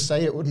 Because he'd just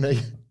say it, wouldn't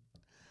he?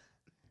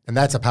 And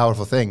that's a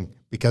powerful thing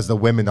because the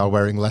women are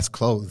wearing less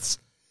clothes.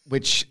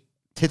 Which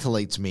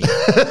titillates me.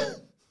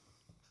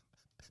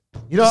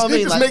 You know what I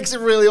mean? It just makes it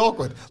really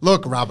awkward.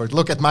 Look, Robert,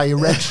 look at my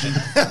erection.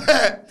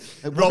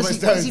 Robert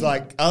Stone's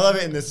like, I love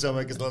it in the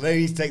summer because they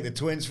used to take the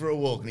twins for a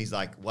walk, and he's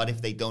like, what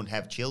if they don't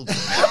have children?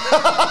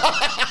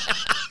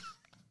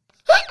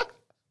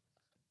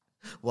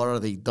 What are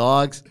they,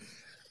 dogs?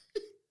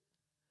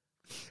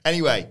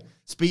 Anyway,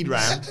 speed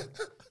round.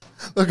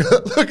 look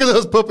at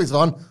those puppies,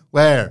 Von.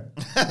 Where?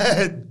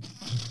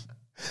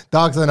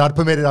 Dogs are not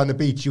permitted on the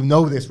beach. You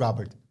know this,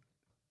 Robert.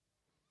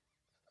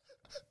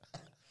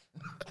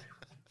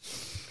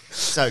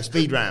 So,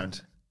 speed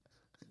round.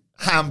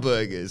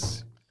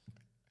 Hamburgers.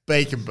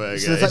 Bacon burger.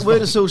 So it's like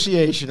word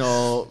association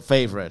or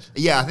favourite?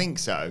 Yeah, I think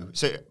so.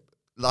 So,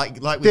 like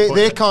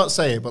they can't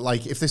say it, but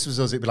like if this was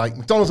us, it'd be like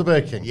McDonald's or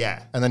Burger King.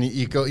 Yeah. And then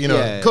you go,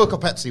 Yeah. Coke or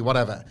Pepsi,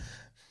 whatever.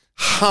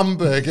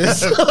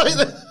 Hamburgers.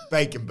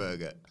 bacon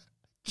burger.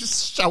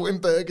 Just shouting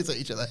burgers at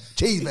each other.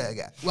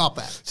 Cheeseburger.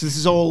 Whopper. So this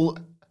is all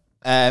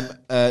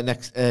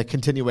next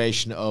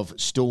continuation of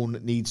Stone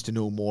needs to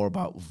know more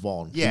about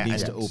Von. Yeah, He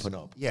needs and- to open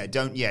up.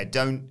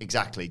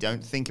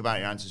 Don't think about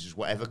your answers. Just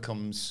whatever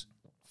comes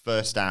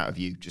first out of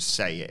you, just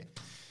say it.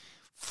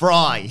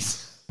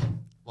 Fries.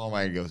 One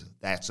way goes,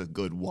 that's a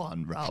good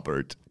one,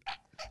 Robert.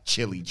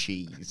 Chili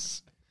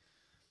cheese.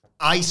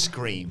 Ice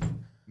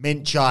cream.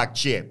 Mint chocolate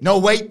chip. No,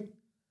 wait.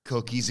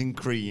 Cookies and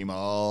cream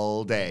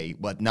all day.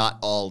 But not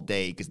all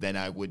day, because then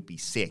I would be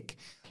sick.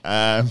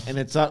 And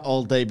it's not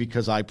all day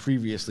because I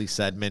previously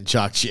said mint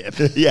choc chip.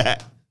 Yeah.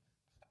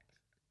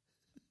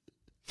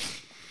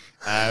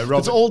 If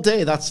it's all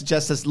day, that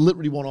suggests there's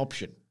literally one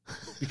option.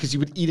 Because you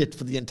would eat it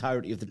for the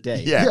entirety of the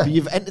day. Yeah. But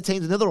you've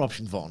entertained another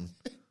option, Von.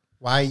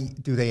 Why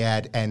do they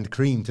add "and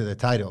cream" to the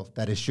title?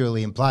 That is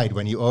surely implied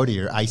when you order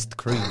your iced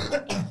cream.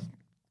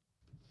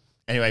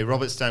 Anyway,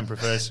 Robert Stone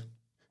prefers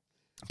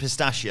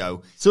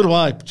pistachio. So do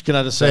I, can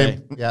I just say?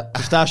 Same. Yeah.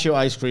 Pistachio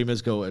ice cream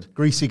is good.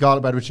 Greasy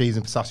garlic bread with cheese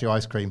and pistachio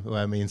ice cream,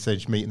 where me and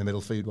Sidge meet in the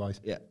middle food-wise.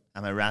 Yeah.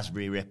 I'm a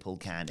raspberry ripple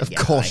kind of Of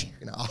guy. course.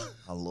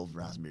 I love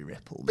raspberry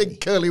ripple. Big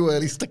curly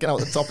whirly sticking out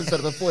the top instead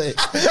of a plate.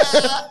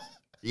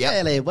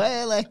 Yeah.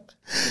 Whirly.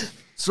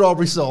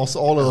 Strawberry sauce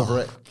all over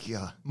it.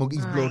 God.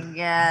 Monkey's blood.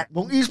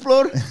 Monkey's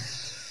blood.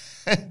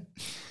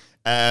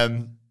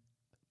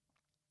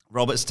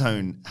 Robert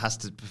Stone has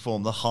to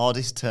perform the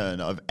hardest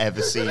turn I've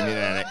ever seen in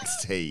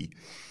NXT.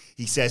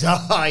 He says,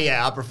 oh,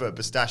 yeah, I prefer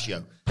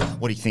pistachio.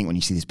 What do you think when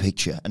you see this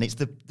picture? And it's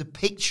the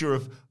picture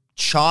of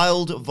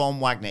child Von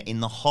Wagner in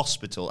the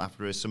hospital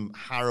after some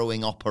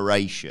harrowing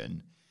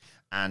operation.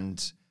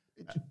 And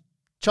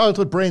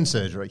Childhood brain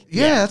surgery.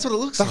 Yeah, that's what it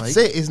looks like. That's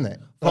it, isn't it?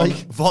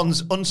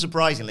 Von's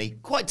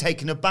unsurprisingly quite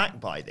taken aback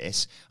by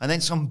this. And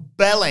then some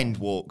bellend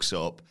walks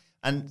up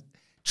and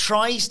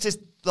tries to,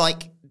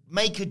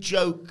 make a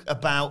joke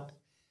about...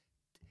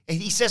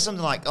 He says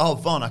something like, oh,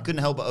 Von, I couldn't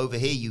help but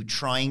overhear you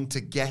trying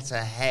to get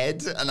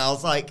ahead. And I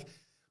was like,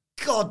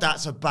 God,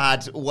 that's a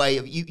bad way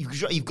of...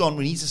 You've gone...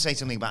 We need to say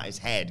something about his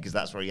head because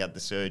that's where he had the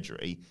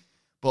surgery.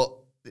 But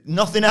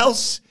nothing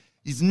else...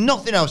 There's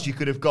nothing else you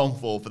could have gone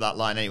for that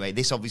line anyway.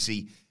 This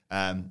obviously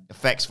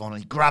affects Von.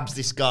 He grabs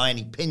this guy and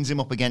he pins him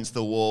up against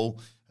the wall.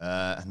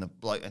 And the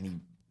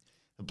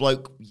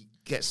bloke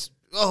gets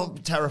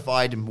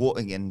terrified and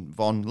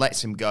Von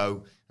lets him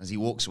go. As he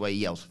walks away, he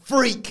yells,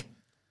 "Freak!"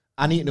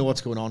 I need to know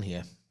what's going on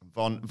here.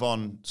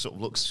 Von sort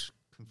of looks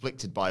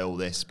conflicted by all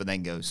this, but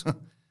then goes,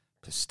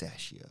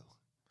 "Pistachio."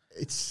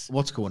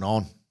 What's going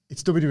on?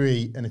 It's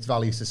WWE and its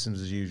value systems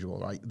as usual,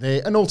 right?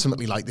 And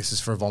ultimately, this is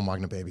for a Von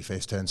Wagner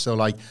babyface turn.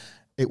 So,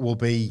 it will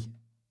be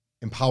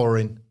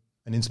empowering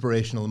and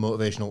inspirational and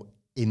motivational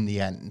in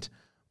the end.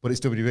 But it's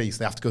WWE, so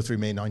they have to go through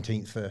May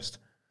 19th first.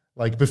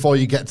 Before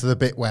you get to the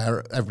bit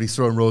where everybody's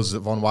throwing roses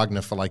at Von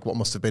Wagner for, what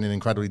must have been an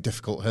incredibly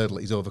difficult hurdle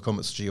that he's overcome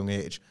at such a young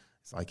age.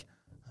 It's but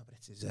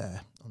it's his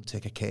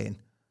Undertaker Kane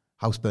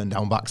house burned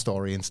down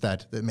backstory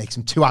instead that makes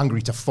him too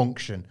angry to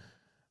function.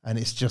 And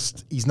it's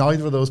just, he's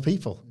neither of those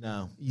people.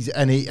 No.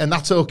 And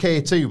that's okay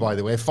too, by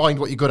the way. Find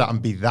what you're good at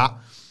and be that.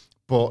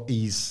 But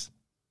he's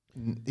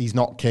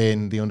not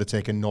Kane, the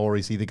Undertaker, nor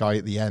is he the guy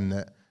at the end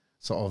that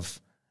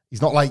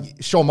he's not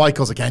like Shawn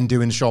Michaels again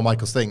doing Shawn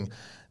Michaels thing.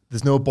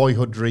 There's no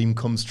boyhood dream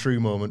comes true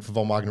moment for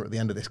Von Wagner at the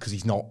end of this because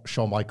he's not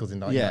Shawn Michaels in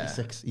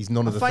 1996. He's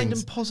none of the things. I find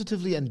him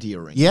positively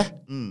endearing. Yeah.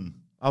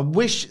 I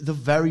wish the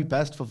very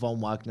best for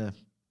Von Wagner.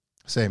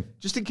 Same.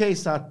 Just in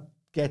case that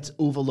gets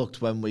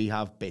overlooked when we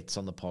have bits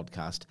on the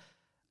podcast,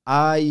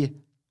 I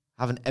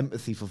have an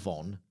empathy for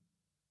Von.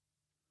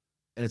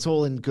 And it's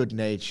all in good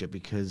nature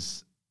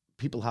because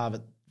people have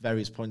at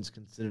various points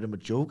considered him a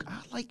joke.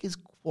 I like his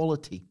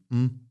quality,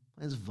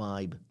 his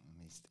vibe.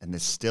 And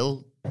there's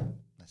still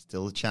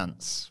a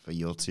chance for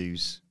your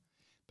two's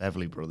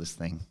Beverly Brothers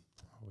thing.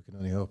 We can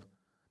only hope.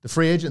 The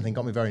free agent thing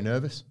got me very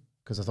nervous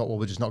because I thought, well,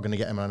 we're just not going to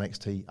get him on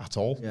NXT at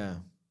all. Yeah.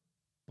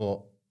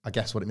 But I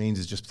guess what it means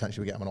is just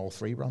potentially we get him on all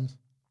three brands.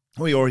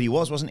 Well, he already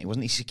was, wasn't he?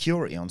 Wasn't he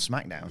security on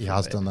SmackDown? He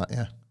has done that,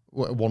 yeah.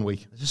 1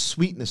 week. There's a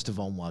sweetness to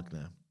Von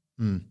Wagner.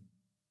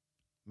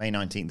 May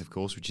 19th, of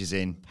course, which is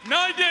in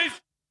 9 days.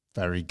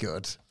 Very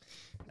good.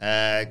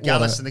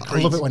 Gallus and the Creed.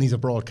 I love it when he's a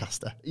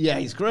broadcaster. Yeah,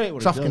 he's great.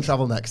 Traffic and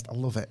Travel next. I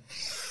love it.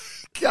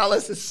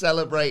 Gallus is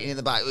celebrating in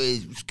the back with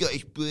his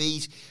Scottish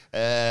breeze.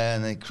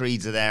 And the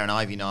Creeds are there and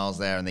Ivy Niles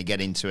there and they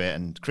get into it.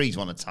 And Creeds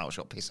want a title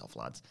shot. Piss off,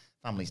 lads.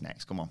 Family's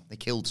next. Come on. They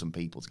killed some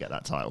people to get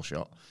that title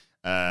shot.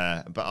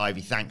 But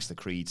Ivy thanks the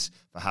Creeds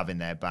for having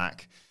their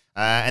back.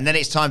 And then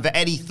it's time for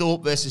Eddie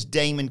Thorpe versus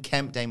Damon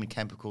Kemp. Damon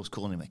Kemp, of course,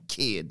 calling him a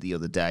kid the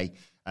other day.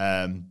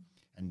 And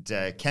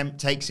Kemp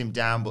takes him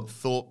down, but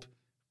Thorpe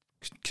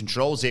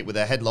controls it with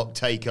a headlock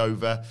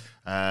takeover.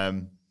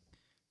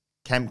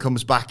 Kemp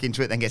comes back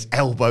into it, then gets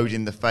elbowed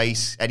in the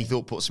face. Eddie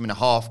Thorpe puts him in a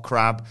half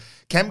crab.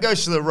 Kemp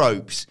goes to the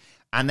ropes,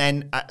 and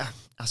then I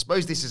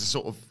suppose this is a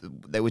sort of,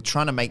 they were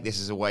trying to make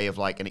this as a way of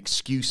like an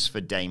excuse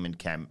for Damon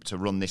Kemp to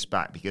run this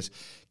back because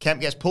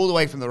Kemp gets pulled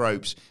away from the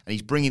ropes and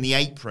he's bringing the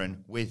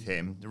apron with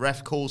him. The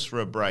ref calls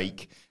for a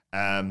break,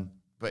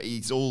 but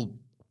he's all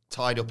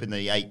tied up in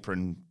the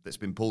apron that's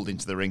been pulled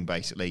into the ring,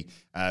 basically.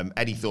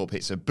 Eddie Thorpe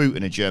hits a boot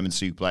and a German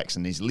suplex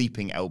and his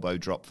leaping elbow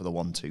drop for the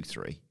 1, 2,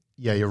 3.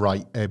 Yeah, you're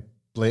right.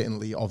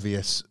 Blatantly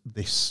obvious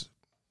this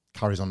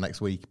carries on next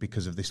week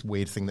because of this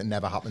weird thing that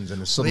never happens and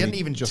there's They suddenly hadn't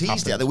even just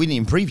teased happened. it. We didn't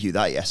even preview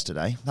that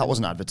yesterday. That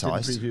wasn't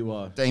advertised. Didn't preview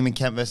what? Damon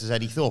Kemp versus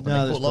Eddie Thorpe. No,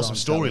 And they just put lots of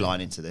put it on storyline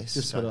telly. into this.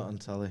 Just put it on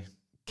telly.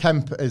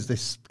 Kemp as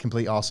this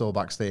complete arsehole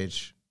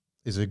backstage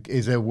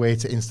is a way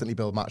to instantly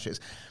build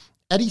matches.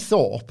 Eddie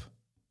Thorpe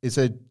is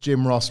a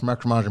Jim Ross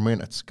micromanaging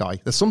minutes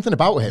guy. There's something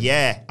about him.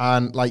 Yeah.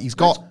 And like he's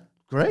got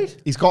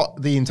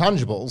the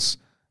intangibles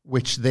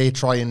which they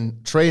try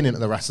and train into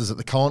the wrestlers that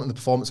they can't in the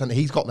performance center.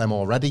 He's got them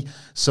already.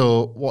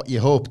 So what you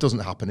hope doesn't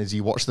happen is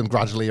you watch them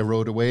gradually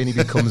erode away and he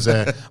becomes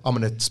I'm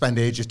going to spend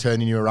ages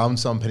turning you around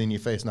so I'm pinning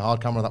your face in a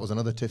hard camera. That was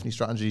another Tiffany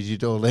Strategies you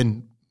dole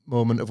in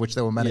moment of which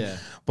there were many. Yeah.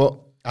 But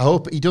I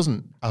hope he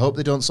doesn't. I hope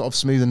they don't sort of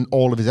smoothen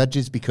all of his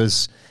edges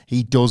because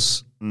he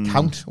does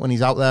count when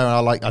he's out there.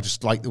 And I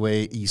just like the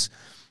way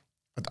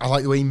I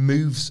like the way he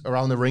moves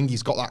around the ring.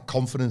 He's got that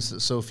confidence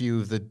that so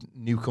few of the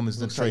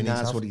newcomers and trainees have.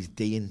 That's what he's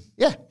doing.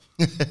 Yeah.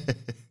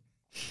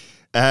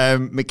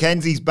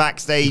 Mackenzie's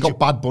backstage. He's got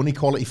Bad Bunny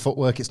quality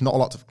footwork. It's not a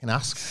lot to fucking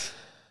ask.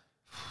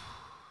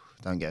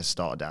 Don't get us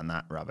started down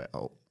that rabbit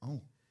hole.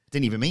 Oh,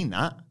 didn't even mean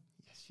that.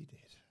 Yes, you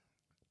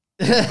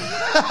did.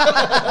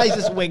 I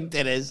just winked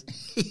at his.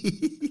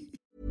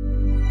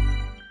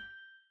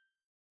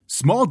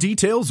 Small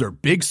details are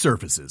big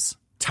surfaces.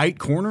 Tight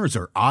corners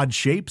are odd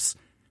shapes.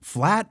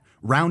 Flat,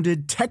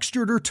 rounded,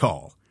 textured, or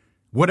tall.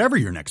 Whatever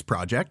your next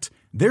project,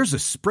 there's a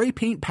spray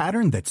paint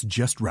pattern that's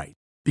just right.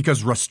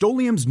 Because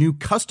Rust-Oleum's new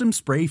Custom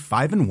Spray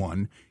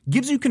 5-in-1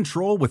 gives you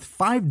control with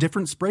 5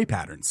 different spray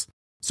patterns.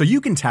 So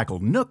you can tackle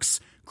nooks,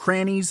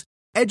 crannies,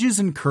 edges,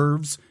 and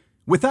curves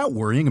without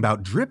worrying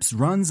about drips,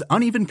 runs,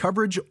 uneven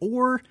coverage,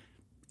 or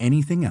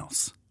anything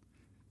else.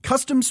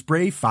 Custom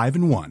Spray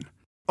 5-in-1.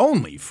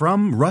 Only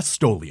from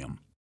Rust-Oleum.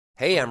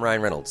 Hey, I'm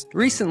Ryan Reynolds.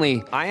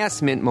 Recently, I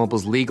asked Mint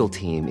Mobile's legal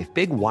team if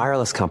big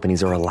wireless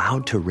companies are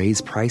allowed to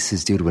raise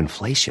prices due to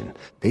inflation.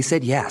 They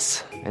said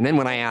yes. And then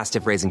when I asked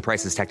if raising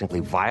prices technically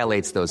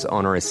violates those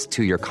onerous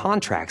 2-year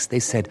contracts, they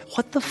said,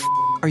 "What the f***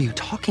 are you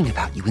talking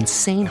about, you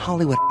insane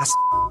Hollywood ass?"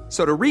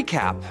 So to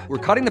recap, we're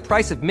cutting the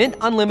price of Mint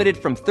Unlimited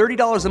from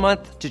 $30 a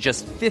month to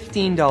just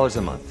 $15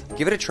 a month.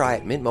 Give it a try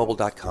at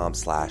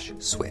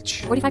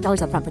mintmobile.com/switch.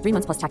 $45 up front for 3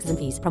 months plus taxes and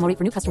fees. Promo rate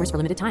for new customers for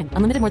limited time.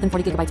 Unlimited more than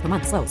 40 gigabytes per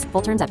month. Slows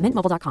full terms at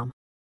mintmobile.com.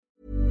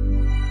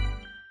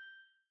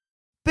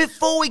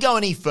 Before we go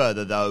any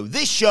further, though,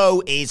 this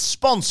show is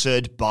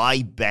sponsored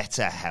by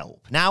BetterHelp.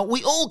 Now,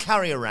 we all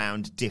carry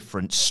around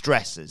different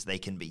stressors. They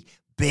can be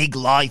big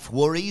life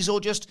worries or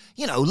just,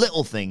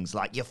 little things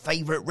like your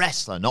favorite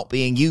wrestler not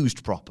being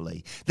used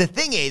properly. The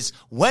thing is,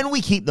 when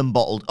we keep them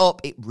bottled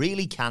up, it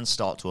really can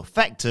start to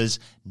affect us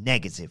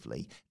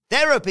negatively.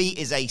 Therapy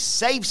is a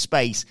safe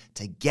space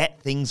to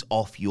get things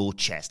off your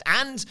chest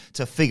and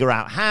to figure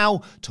out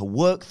how to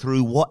work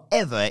through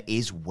whatever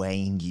is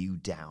weighing you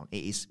down.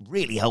 It is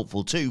really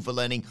helpful too for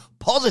learning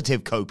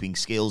positive coping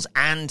skills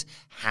and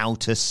how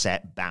to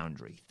set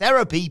boundaries.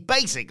 Therapy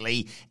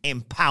basically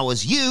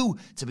empowers you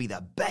to be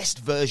the best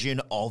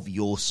version of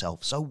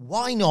yourself. So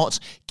why not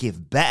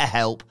give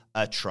BetterHelp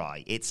a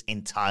try? It's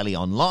entirely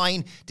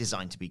online,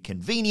 designed to be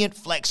convenient,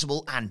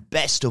 flexible, and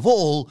best of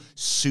all,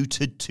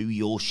 suited to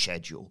your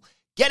schedule.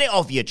 Get it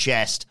off your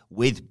chest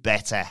with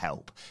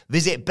BetterHelp.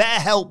 Visit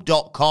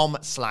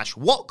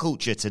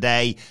betterhelp.com/whatculture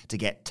today to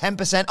get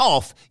 10%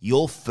 off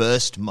your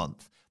first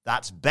month.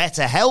 That's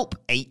BetterHelp,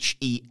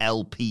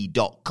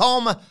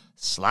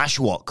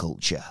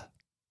 HELP.com/whatculture.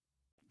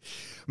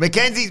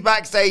 Mackenzie's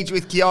backstage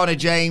with Kiana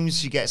James.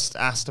 She gets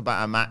asked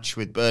about a match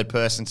with Bird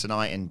Person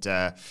tonight, and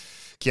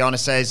Kiana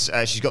says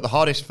she's got the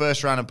hardest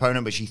first-round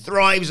opponent, but she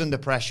thrives under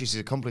pressure. She's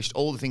accomplished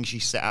all the things she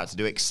set out to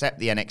do, except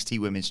the NXT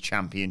Women's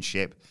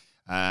Championship.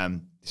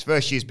 This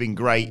first year's been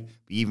great,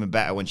 but even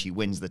better when she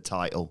wins the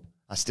title.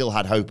 I still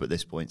had hope at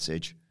this point,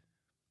 Sige.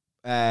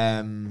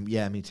 Yeah,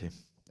 me too.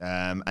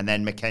 And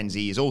then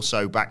Mackenzie is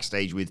also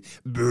backstage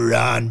with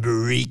Bron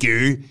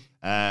Breaker.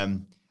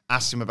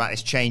 Asked him about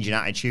this change in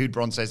attitude.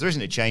 Bron says, there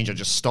isn't a change. I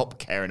just stopped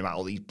caring about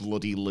all these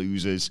bloody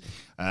losers.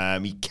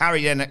 He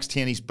carried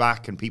NXT on his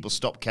back, and people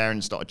stopped caring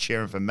and started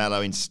cheering for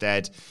Mello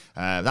instead.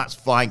 That's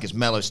fine, because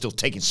Mello's still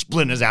taking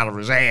splinters out of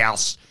his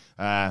ass.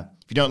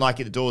 If you don't like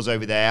it, the door's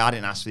over there. I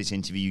didn't ask for this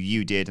interview.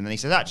 You did. And then he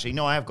says, actually,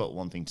 no, I have got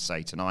one thing to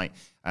say tonight.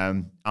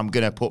 I'm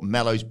going to put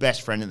Mello's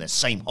best friend in the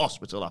same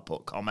hospital I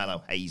put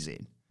Carmelo Hayes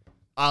in.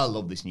 I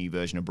love this new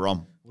version of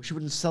Bron. Wish he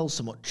wouldn't sell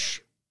so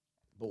much,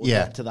 but we'll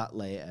get to that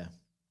later.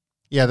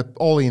 Yeah,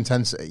 all the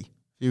intensity.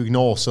 If you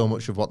ignore so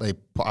much of what they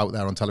put out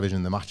there on television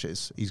in the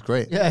matches, he's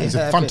great. Yeah, he's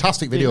a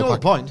fantastic video. The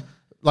point.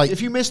 Like, if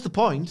you miss the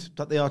point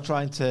that they are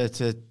trying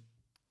to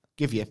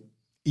give you,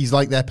 he's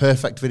like their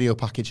perfect video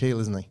package heel,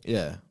 isn't he?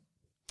 Yeah.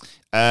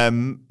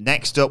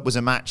 Next up was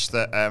a match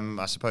that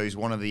I suppose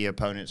one of the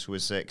opponents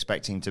was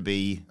expecting to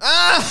be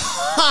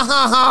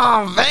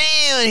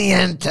very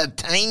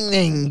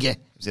entertaining.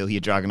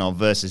 Ilya Dragunov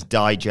versus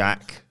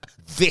Dijak.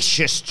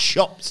 Vicious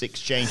chops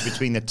exchange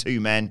between the two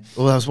men.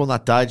 Well, that was one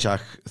that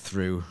Dijak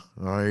threw.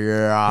 Oh,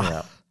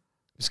 yeah.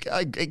 Just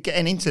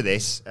getting into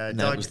this.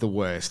 No, it was the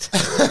worst.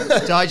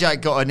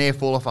 Dijak got a near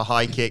fall off a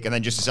high kick and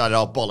then just decided,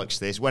 oh, bollocks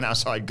this. Went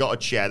outside, got a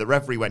chair. The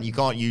referee went, you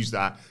can't use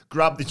that.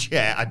 Grabbed the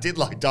chair. I did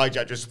like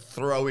Dijak just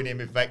throwing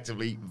him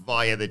effectively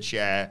via the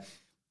chair.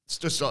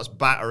 Just starts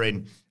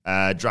battering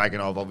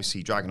Dragunov.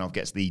 Obviously, Dragunov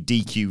gets the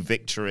DQ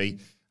victory.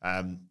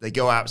 They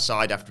go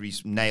outside after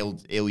he's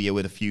nailed Ilya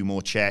with a few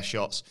more chair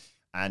shots.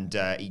 And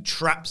he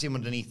traps him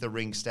underneath the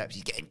ring steps.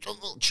 He's getting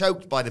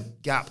choked by the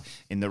gap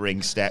in the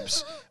ring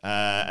steps.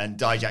 And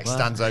Dijak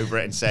stands over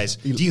it and says,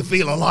 do you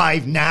feel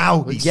alive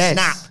now? He's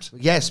snapped.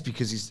 Yes,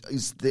 because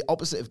he's the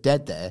opposite of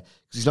dead there,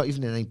 because he's not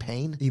even in any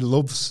pain. He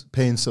loves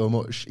pain so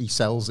much, he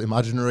sells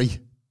imaginary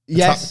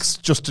attacks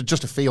just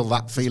to feel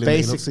that feeling.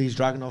 Basically, he's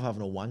Dragunov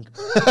having a wank.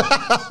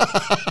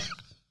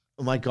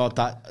 Oh my God,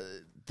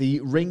 the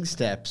ring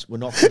steps were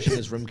not pushing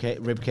his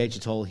rib cage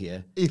at all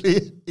here.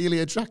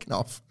 Ilya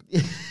Dragunov.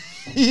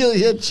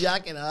 Ilya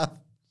Dragunov.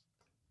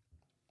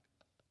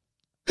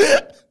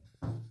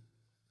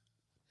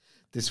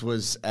 This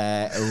was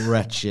a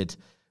wretched,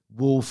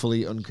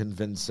 woefully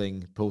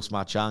unconvincing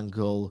post-match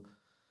angle.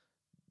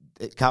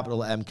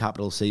 Capital M,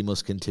 capital C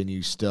must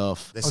continue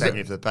stuff. They're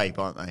saving it for the pape,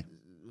 aren't they?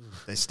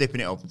 They're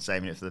stipping it up and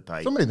saving it for the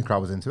pape. Somebody in the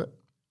crowd was into it.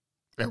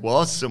 There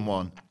was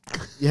someone.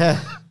 Yeah.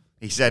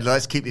 He said,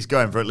 let's keep this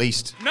going for at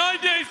least 9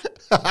 days.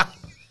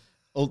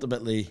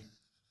 Ultimately,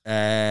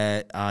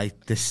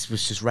 this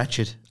was just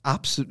wretched.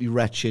 Absolutely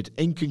wretched.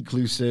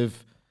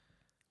 Inconclusive.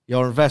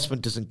 Your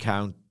investment doesn't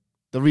count.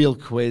 The real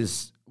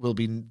quiz will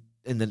be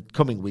in the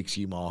coming weeks,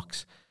 you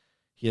marks.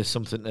 Here's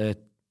something to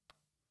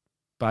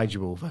tide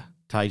you over.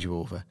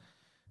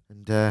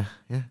 And,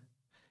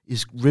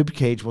 his rib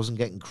cage wasn't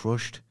getting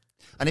crushed.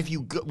 And if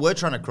you were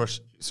trying to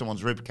crush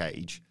someone's rib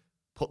cage,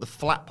 put the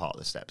flat part of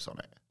the steps on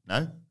it.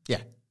 No?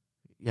 Yeah.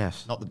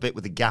 Yes. Not the bit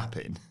with the gap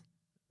in.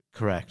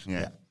 Correct.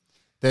 Yeah.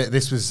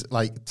 This was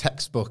like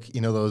textbook,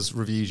 those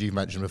reviews you've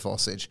mentioned before,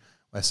 Sige,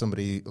 where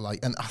somebody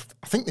and I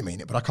think they mean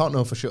it, but I can't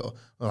know for sure.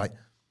 They're like,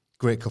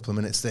 great couple of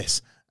minutes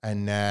this,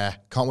 and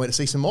can't wait to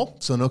see some more,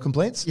 so no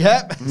complaints.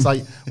 Yeah. It's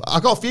like, I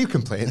got a few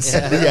complaints.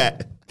 Yeah.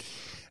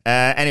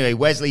 Anyway,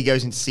 Wesley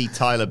goes in to see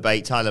Tyler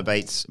Bates. Tyler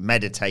Bates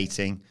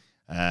meditating,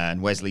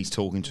 and Wesley's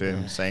talking to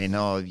him, saying,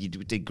 oh, you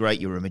did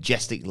great. You were a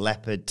majestic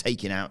leopard,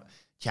 taking out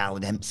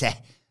Charlotte Dempsey.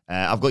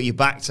 I've got you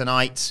back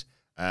tonight.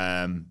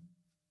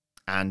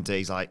 And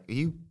he's like, can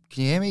you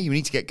hear me? You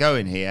need to get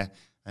going here.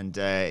 And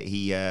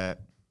he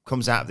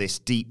comes out of this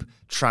deep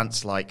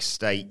trance-like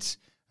state,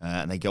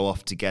 and they go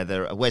off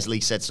together.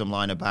 Wesley said some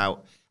line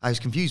about, I was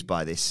confused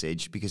by this,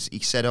 Sige, because he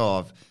said,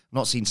 I've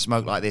not seen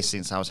smoke like this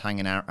since I was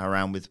hanging out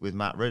around with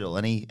Matt Riddle.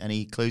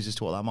 Any clues as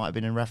to what that might have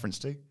been in reference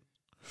to?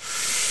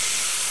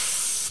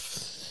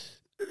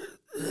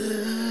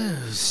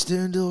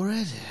 Stoned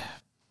already.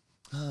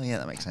 Oh, yeah,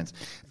 that makes sense.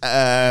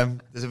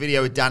 There's a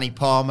video with Danny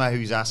Palmer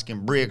who's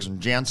asking Briggs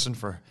and Jansen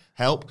for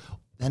help.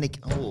 Then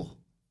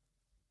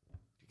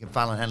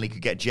Fallon Henley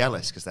could get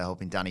jealous because they're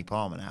helping Danny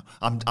Palmer now.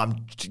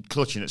 I'm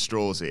clutching at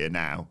straws here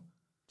now.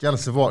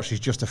 Jealous of what? She's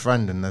just a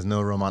friend and there's no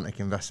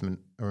romantic investment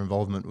or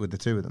involvement with the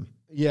two of them.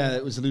 Yeah,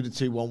 it was alluded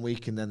to one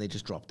week and then they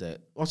just dropped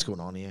it. What's going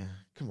on here?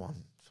 Come on.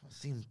 That's what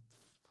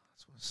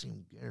I've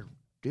seen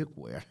dick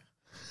wear.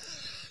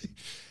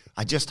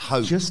 I just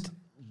hope. Just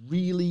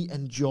really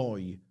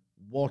enjoy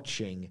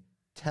watching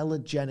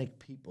telegenic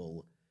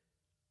people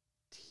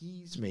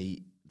tease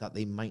me that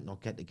they might not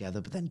get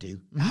together, but then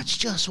do. That's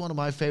just one of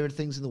my favorite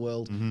things in the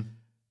world. Mm-hmm.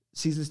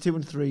 seasons 2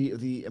 and 3 of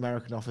The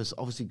American Office,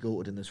 obviously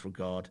goated in this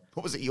regard.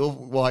 What was it your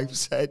wife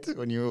said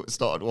when you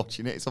started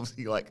watching it? It's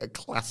obviously like a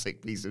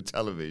classic piece of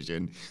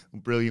television.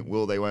 Brilliant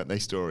will they, won't they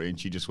story. And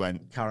she just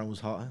went... Karen was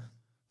hotter.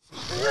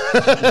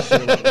 Should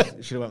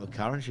have went with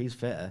Karen. She's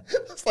fitter.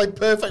 It's like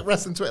perfect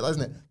wrestling Twitter,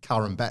 isn't it?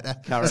 Karen better.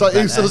 Karen it's like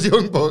better. who sells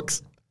Young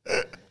Bucks?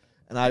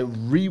 And I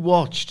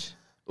rewatched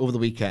over the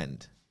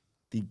weekend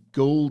the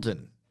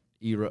golden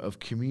era of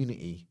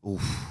Community.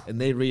 Oof. And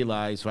they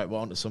realised, right, we're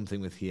onto something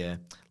with here.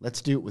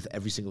 Let's do it with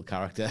every single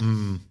character.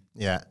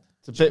 Yeah.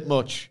 It's a bit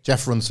much.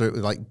 Jeff runs through it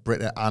with like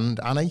Britta and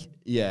Annie.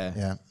 Yeah.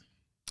 Yeah.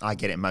 I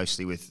get it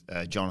mostly with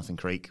Jonathan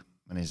Creek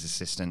and his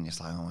assistant.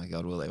 It's like, oh my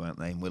God, will they, won't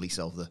they? And will he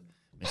solve the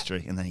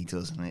mystery? And then he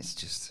does, and it's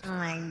just... Oh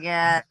my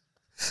God.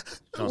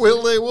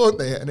 Will they, won't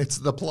they? And it's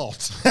the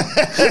plot.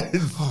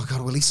 Oh,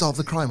 God, will he solve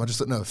the crime? I just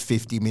don't know.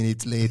 50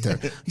 minutes later,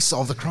 he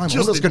solved the crime.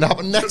 What's going to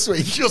happen next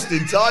week? Just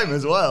in time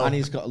as well. And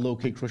he's got a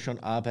low-key crush on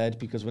Abed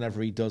because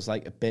whenever he does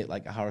like a bit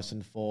like a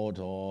Harrison Ford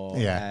or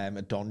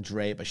a Don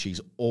Draper,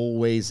 she's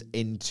always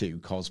into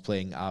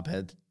cosplaying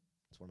Abed.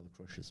 It's one of the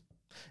crushes.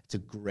 It's a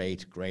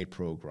great, great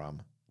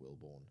program,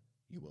 Wilborn.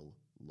 You will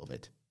love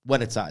it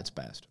when it's at its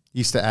best.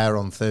 Used to air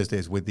on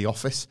Thursdays with The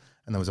Office,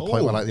 and there was a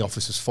point where like The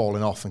Office was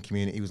falling off and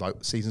Community was like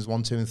seasons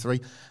 1, 2, and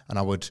 3, and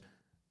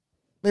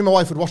me and my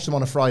wife would watch them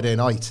on a Friday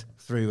night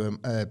through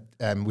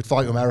with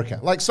Flight to America,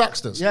 like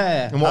Sax does,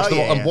 and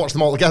watch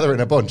them all together in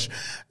a bunch,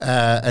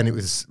 and it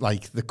was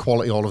like the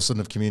quality all of a sudden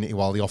of Community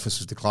while The Office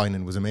was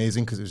declining was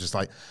amazing because it was just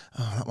like,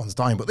 oh, that one's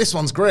dying, but this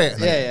one's great,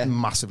 and then it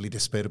massively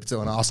disappeared up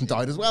until an arse and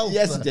died as well.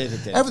 Yes, it did.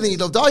 Everything you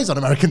love dies on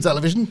American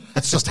television.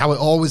 That's just how it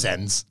always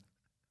ends.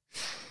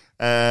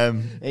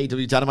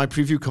 AEW Dynamite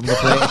preview coming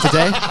up later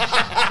today.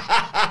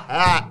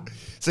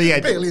 So yeah,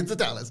 billions of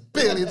dollars.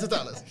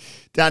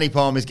 Danny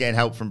Palmer's getting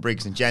help from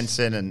Briggs and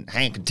Jensen, and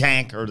Hank and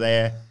Tank are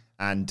there.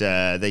 And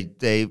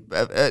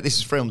this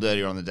is filmed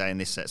earlier on the day,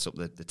 and this sets up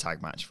the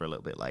tag match for a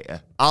little bit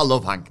later. I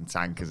love Hank and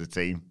Tank as a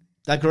team.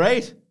 They're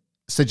great.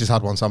 Sid just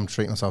had one, so I'm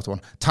treating myself to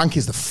one. Tank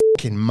is the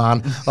fucking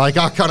man. Like,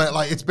 I kind of,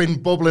 like, it's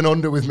been bubbling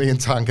under with me and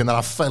Tank, and then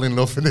I fell in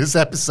love in this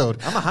episode.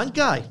 I'm a Hank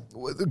guy.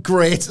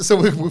 Great. So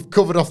we've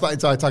covered off that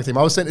entire tag team.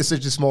 I was saying to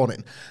Sid this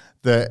morning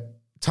that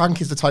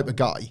Tank is the type of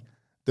guy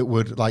that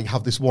would, like,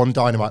 have this one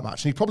Dynamite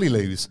match, and he'd probably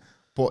lose,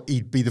 but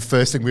he'd be the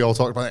first thing we all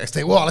talk about next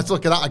day. Well, let's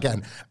look at that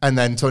again. And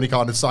then Tony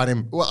Khan would sign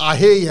him. Well, I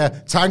hear you,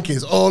 Tank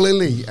is all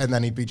elite. And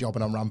then he'd be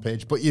jobbing on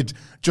Rampage. But you'd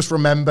just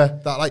remember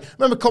that. Like,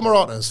 remember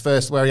Comorato's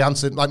first where he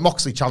answered, like,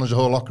 Moxley challenged the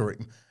whole locker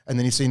room. And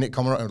then you see Nick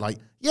Comoroto like,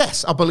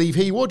 yes, I believe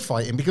he would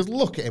fight him because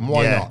look at him,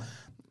 why not?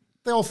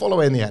 They all follow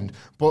in the end.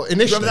 But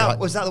initially... Remember that,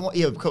 was that the one?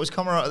 Yeah, was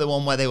Comoroto the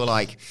one where they were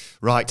like,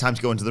 right, time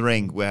to go into the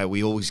ring, where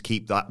we always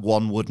keep that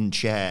one wooden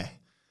chair.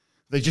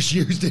 They just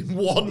used it in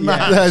one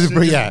match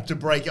to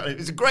break it.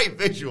 It's a great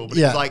visual, but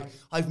it's like,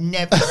 I've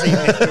never seen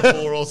this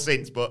before or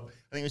since, but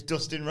I think it was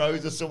Dustin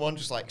Rhodes or someone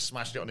just like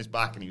smashed it on his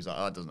back, and he was like,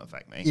 oh, it doesn't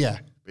affect me. Yeah.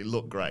 But it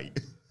looked great.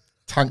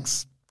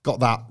 Tank's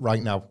got that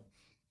right now.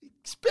 He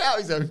spit out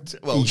his own...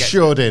 he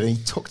sure did.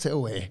 He tucked it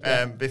away.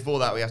 Before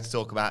that, we have to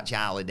talk about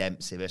Charlie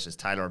Dempsey versus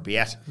Tyler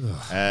Bate.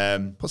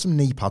 Put some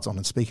knee pads on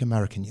and speak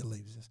American, you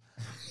losers.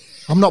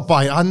 I'm not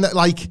buying... I'm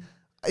like...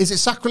 Is it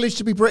sacrilege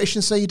to be British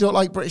and say you don't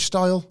like British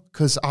style?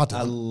 Because I don't.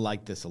 I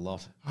like this a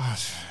lot.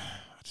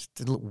 Just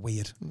did look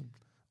weird.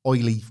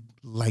 Oily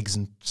legs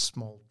and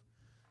small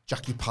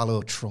Jackie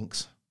Pallo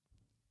trunks.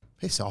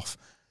 Piss off.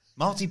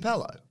 Marty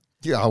Pello?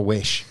 Yeah, I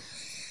wish.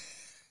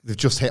 They've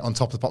just hit On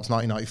Top of the Pops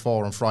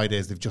 1994 on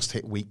Fridays. They've just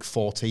hit week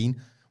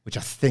 14, which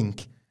I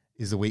think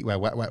is the week where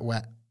Wet, Wet,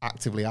 Wet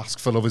actively ask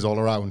for lovers all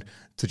around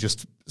to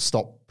just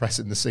stop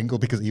pressing the single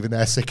because even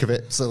they're sick of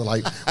it. So they're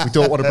like, we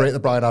don't want to break the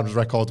Bryan Adams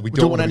record. We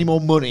don't want any more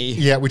money.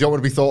 Yeah, we don't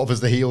want to be thought of as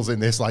the heels in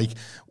this. Like,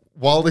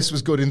 while this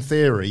was good in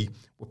theory,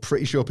 we're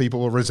pretty sure people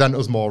will resent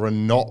us more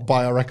and not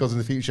buy our records in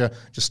the future.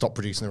 Just stop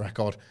producing the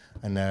record.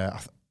 And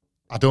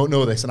I don't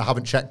know this, and I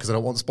haven't checked because I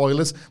don't want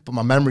spoilers, but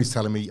my memory's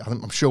telling me,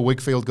 I'm sure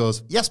Wigfield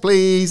goes, yes,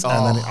 please.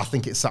 And then I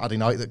think it's Saturday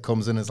night that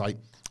comes in and is like,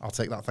 I'll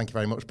take that, thank you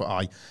very much.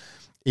 But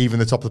even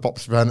the Top of the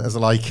Pops presenters are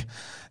like,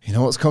 you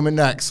know what's coming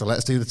next, so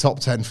let's do the top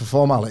 10 for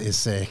formality's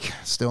sake.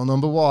 Still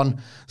number 1.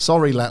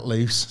 Sorry, Let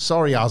Loose.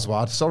 Sorry,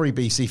 Aswad. Sorry,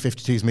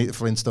 BC52's Meet the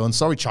Flintstones.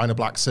 Sorry, China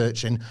Black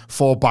Searching.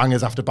 4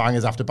 bangers after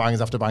bangers after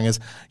bangers after bangers.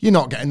 You're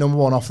not getting number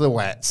 1 off the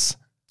wets.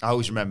 I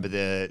always remember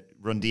the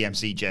Run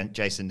DMC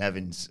Jason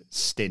Nevins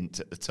stint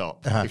at the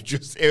top.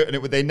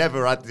 They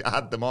never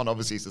had them on,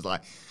 obviously. So it's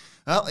like,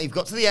 well, you've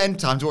got to the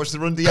end. Time to watch the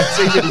Run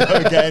DMC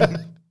video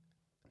again.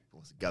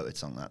 Goated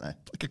song that there.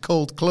 Like a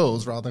cold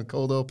close rather than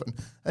cold open.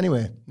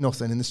 Anyway,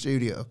 nothing in the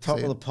studio. Top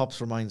of the Pops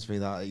reminds me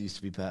that it used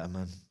to be better,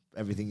 man.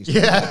 Everything used to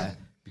be better.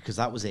 Because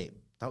that was it.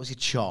 That was your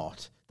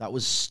chart. That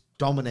was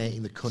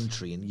dominating the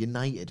country and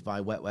United by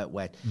Wet, Wet,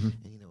 Wet. Mm-hmm.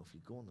 And, if you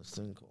go on this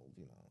thing called,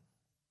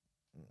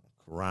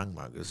 Kerrang!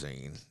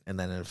 Magazine, and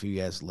then a few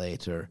years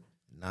later,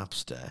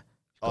 Napster,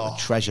 got a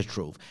treasure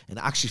trove. And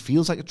it actually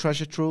feels like a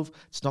treasure trove.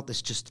 It's not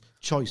this just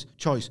choice,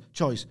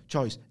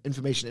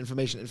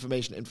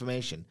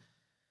 information.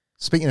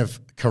 Speaking of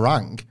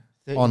Kerrang,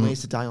 30 Ways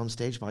to Die on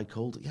Stage by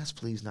Cold. Yes,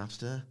 please,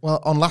 Napster. Well,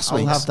 on last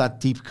week's... I'll have that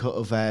deep cut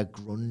of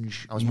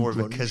grunge. I was more of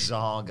a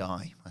Kazaa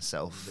guy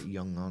myself. A bit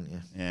young, aren't you?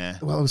 Yeah.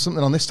 Well, there was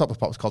something on this top of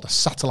pop. It was called a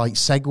satellite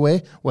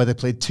segue, where they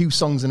played 2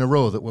 songs in a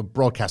row that were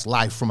broadcast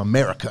live from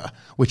America,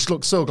 which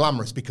looked so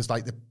glamorous because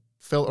like the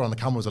filter on the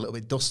camera was a little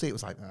bit dusty. It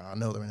was like, I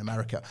know they're in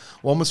America.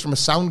 One was from a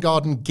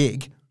Soundgarden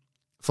gig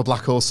for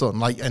Black Hole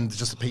Sun, and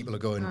just the people are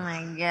going, oh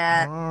my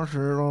God,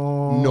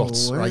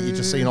 nuts, right? You're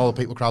just seeing all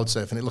the people crowd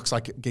surfing. It looks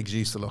like gigs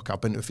used to look. I've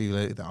been to a few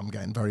lately that I'm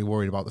getting very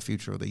worried about the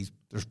future of these.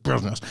 There's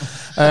business.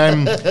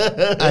 And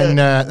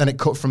then it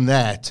cut from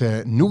there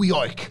to New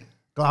York,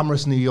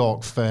 glamorous New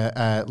York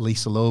for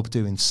Lisa Loeb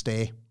doing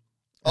Stay.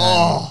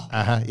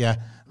 Yeah.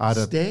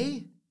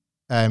 Stay?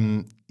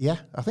 Yeah,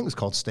 I think it was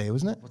called Stay,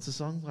 wasn't it? What's the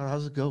song?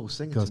 How's it go?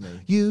 Sing it to me.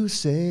 You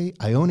say,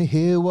 I only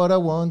hear what I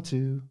want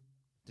to.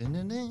 I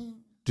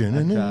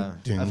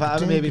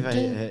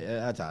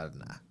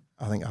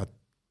think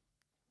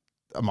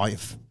I might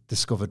have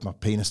discovered my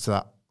penis to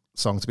that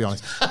song, to be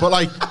honest.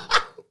 But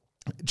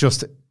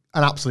just an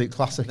absolute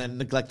classic. And then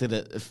neglected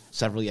it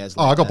several years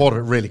later. I got bored of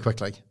it really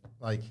quickly.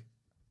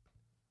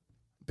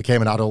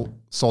 Became an adult,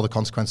 saw the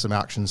consequences of my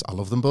actions. I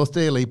love them both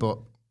dearly, but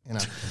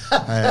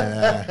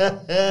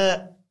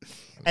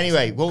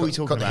Anyway, what were we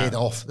talking about? Got the head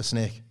off the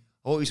snake.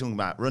 What were we talking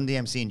about? Run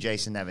DMC and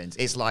Jason Evans.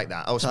 It's like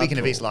that. Oh, speaking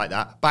of It's Like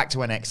That, back to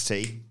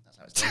NXT.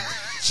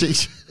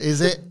 Jeez,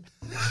 is it?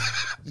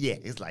 Yeah,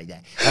 it's like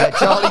that.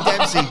 Charlie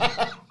Dempsey,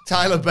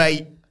 Tyler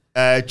Bate,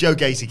 Joe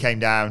Gacy came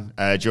down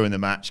during the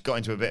match, got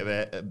into a bit of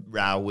a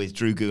row with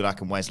Drew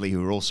Gulak and Wesley,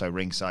 who were also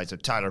ringside. So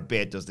Tyler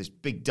Bate does this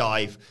big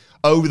dive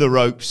over the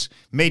ropes,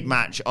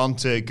 mid-match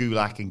onto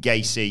Gulak and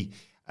Gacy.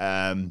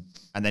 And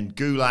then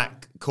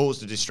Gulak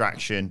caused a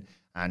distraction.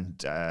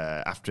 And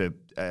after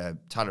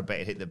Tyler Bate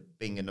had hit the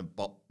bing and the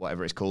bop,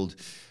 whatever it's called,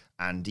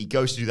 and he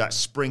goes to do that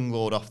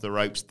springboard off the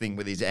ropes thing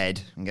with his head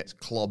and gets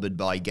clobbered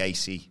by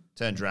Gacy.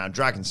 Turns around,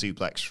 dragon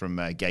suplex from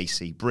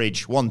Gacy.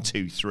 Bridge, 1,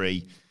 2,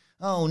 3.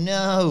 Oh,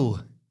 no.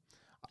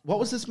 What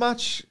was this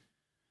match?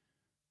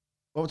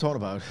 What we're talking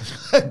about?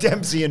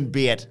 Dempsey and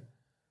Beard.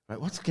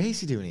 Right, what's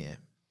Gacy doing here?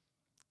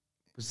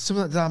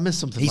 Did I miss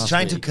something? He's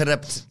trying to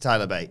corrupt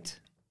Tyler Bate.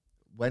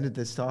 When did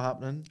this start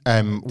happening?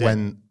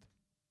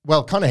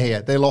 Well, kind of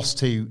here. They lost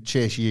to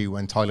Chase U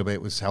when Tyler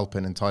Bate was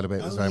helping, and Tyler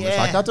Bate was very much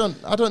like,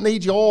 I don't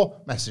need your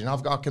messaging.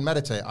 I can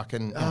meditate. I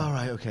can.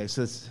 Right, okay.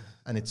 So it's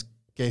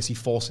Gacy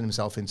forcing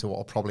himself into what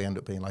will probably end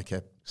up being like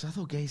a. So I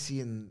thought Gacy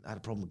had a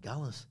problem with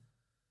Gallus.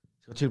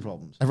 He's got 2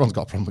 problems. Everyone's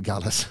got a problem with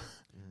Gallus.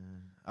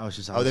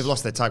 They've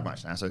lost their tag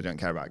match now, so they don't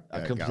care about.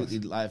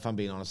 If I'm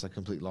being honest, I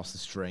completely lost the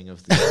string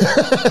of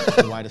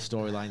the wider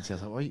storyline. So I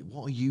thought,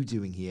 what are you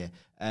doing here?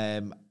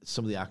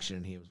 Some of the action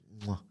in here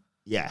was.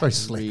 Yeah, very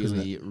slick,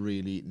 really,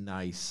 really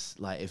nice.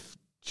 Like if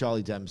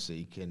Charlie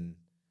Dempsey can,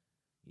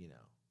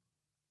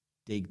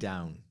 dig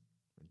down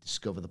and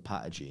discover the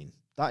pathogen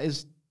that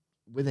is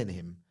within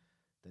him,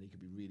 then he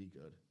could be really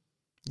good.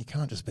 You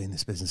can't just be in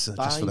this business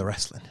just for the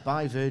wrestling.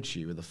 By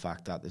virtue of the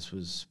fact that this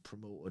was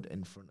promoted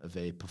in front of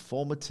a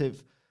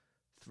performative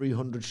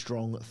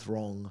 300-strong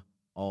throng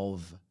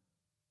of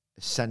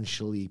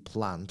essentially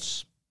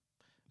plants,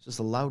 it's just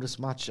the loudest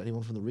match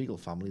anyone from the Regal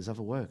family has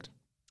ever worked.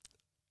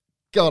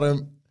 Got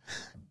him.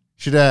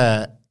 Should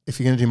if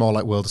you're going to do more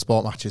like World of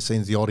Sport matches,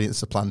 seeing the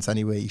audience are plants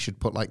anyway, you should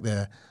put like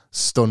the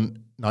stunt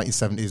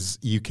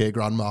 1970s UK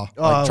grandma,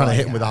 trying to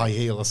hit him with a high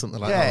heel or something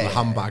like that, or a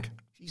handbag.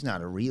 She's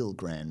not a real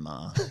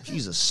grandma.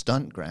 She's a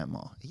stunt grandma.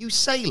 Are you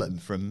Salem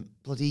from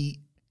bloody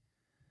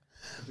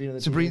Sabrina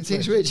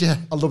Teenage Witch? Yeah.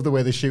 I love the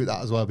way they shoot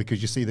that as well,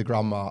 because you see the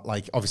grandma,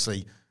 like,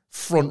 obviously,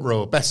 front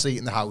row, best seat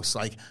in the house,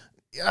 like,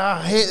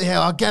 hit the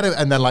heel, I'll get it.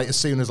 And then, like, as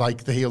soon as,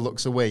 like, the heel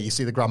looks away, you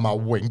see the grandma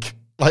wink,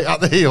 like,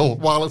 at the heel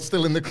while it's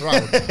still in the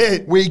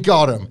crowd. We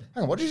got him.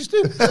 Hang on, what did you just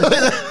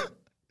do?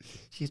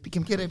 She's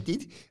become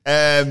corrupted.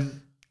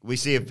 We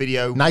see a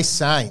video. Nice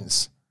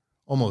signs.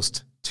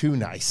 Almost too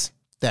nice.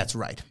 That's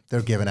right.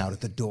 They're giving out at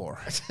the door.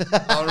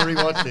 I'll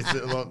rewatch this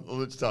at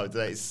lunchtime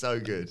today. It's so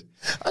good.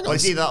 I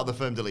see that on the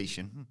firm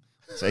deletion.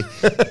 See?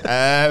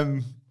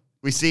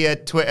 We see a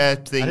Twitter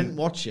thing. I didn't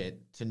watch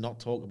it to not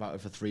talk about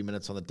it for 3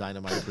 minutes on the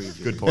Dynamite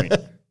preview. Good point.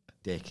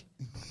 Dick.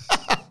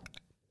 I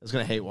was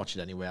going to hate watch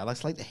it anyway. I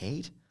like to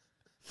hate.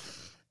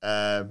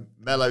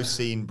 Mello's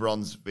seen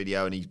Bron's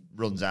video and he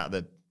runs out of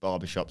the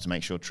barbershop to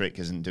make sure Trick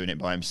isn't doing it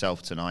by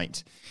himself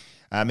tonight.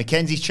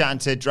 Mackenzie's chatting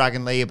to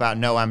Dragon Lee about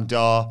Noam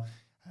Dar.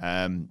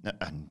 And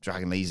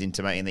Dragon Lee's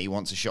intimating that he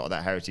wants a shot at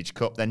that Heritage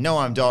Cup. Then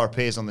Noam Dar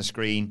appears on the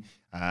screen.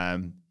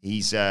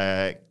 He's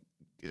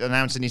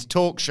announcing his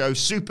talk show,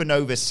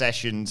 Supernova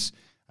Sessions,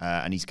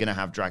 and he's going to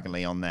have Dragon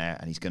Lee on there,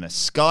 and he's going to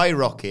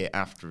skyrocket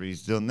after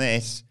he's done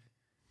this.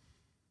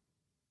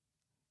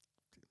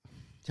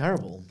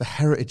 Terrible. The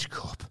Heritage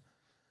Cup.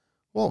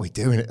 What are we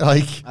doing?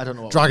 Like, I don't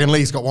know. Dragon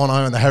Lee's got one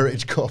eye on the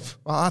Heritage Cup.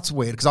 Well, that's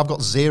weird, because I've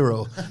got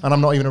 0, and I'm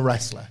not even a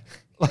wrestler.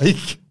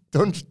 Like,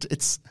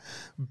 it's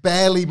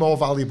barely more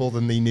valuable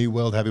than the new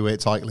World Heavyweight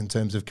title in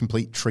terms of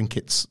complete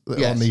trinkets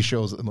that are on these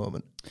shows at the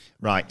moment.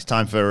 Right, it's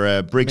time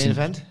for Briggs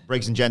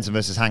and Jensen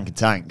versus Hank and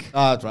Tank.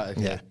 Right,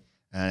 okay. Yeah.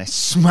 And they're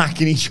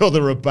smacking each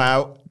other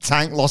about.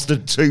 Tank lost a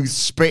tooth,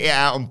 spit it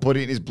out, and put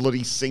it in his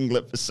bloody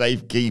singlet for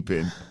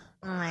safekeeping.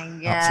 Oh my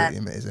God. Absolutely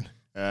amazing.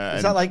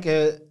 Is that like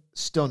a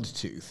stunned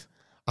tooth?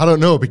 I don't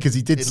know, because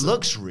he did... It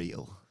looks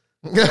real.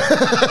 He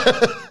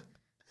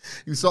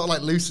was sort of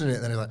like loosening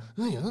it, and then he was like,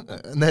 oh,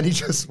 yeah. And then he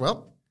just,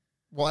 well,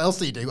 what else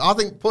do you do? I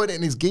think putting it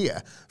in his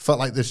gear felt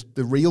like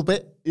the real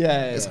bit.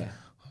 Yeah. Like,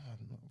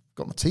 I've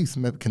got my tooth.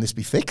 Maybe, can this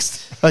be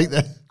fixed? Like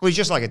that. Well, he's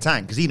just like a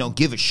Tank because he don't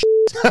give a shit.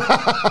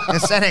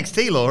 It's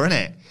NXT law,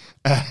 isn't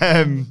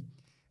it?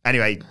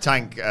 Anyway,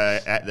 Tank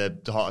at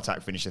the heart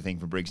attack finish, I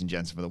think, for Briggs and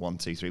Jensen for the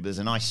 1-2-3. But there's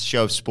a nice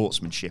show of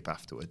sportsmanship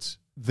afterwards.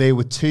 They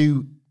were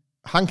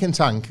Hank and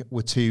Tank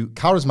were too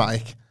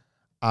charismatic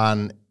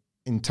and,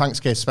 in Tank's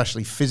case,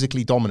 especially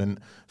physically dominant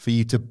for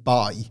you to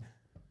buy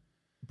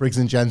Briggs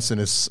and Jensen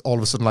as all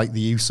of a sudden like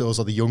the Usos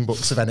or the Young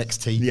Bucks of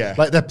NXT. Yeah.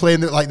 Like they're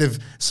playing it like they've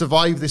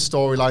survived this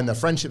storyline, their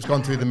friendship's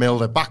gone through the mill,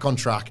 they're back on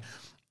track.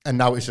 And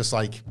now it's just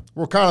like,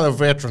 we're kind of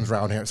the veterans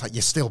around here. It's like,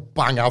 you're still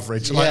bang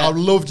average. Like, I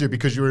loved you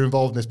because you were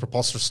involved in this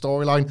preposterous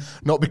storyline,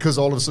 not because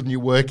all of a sudden your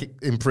work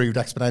improved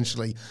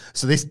exponentially.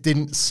 So this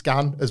didn't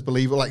scan as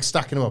believable, like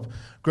stacking them up.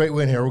 Great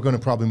win here. We're going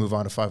to probably move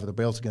on to 5 of the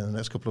belt again in the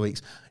next couple of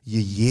weeks.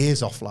 You're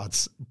years off,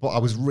 lads. But I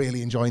was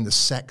really enjoying the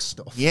sex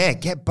stuff. Yeah,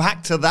 get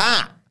back to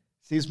that.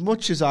 See, as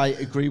much as I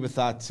agree with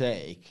that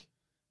take,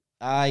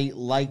 I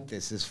like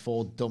this as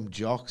 4 dumb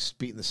jocks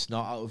beating the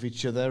snot out of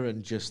each other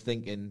and just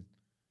thinking,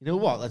 you know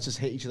what, let's just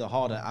hit each other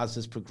harder as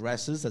this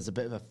progresses. There's a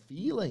bit of a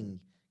feeling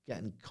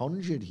getting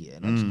conjured here,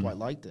 and I just quite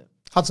liked it.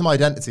 Had some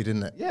identity,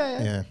 didn't it?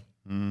 Yeah.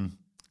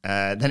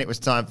 Then it was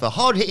time for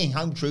hard-hitting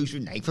home truths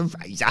with Nathan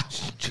Fraser.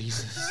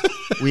 Jesus.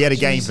 We had a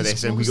game for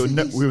this, and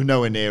we were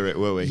nowhere near it,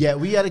 were we? Yeah,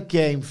 we had a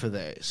game for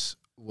this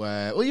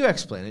where... Well, you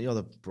explain it. You're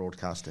the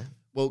broadcaster.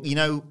 Well,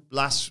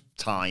 last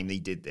time he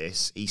did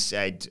this, he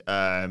said,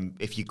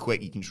 if you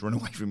quit, you can just run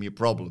away from your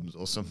problems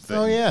or something.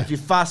 Oh, yeah. If you're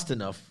fast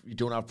enough, you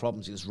don't have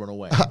problems, you just run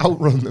away.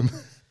 Outrun them.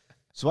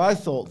 So I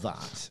thought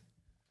that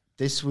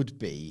this would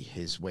be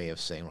his way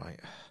of saying, right,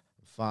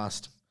 I'm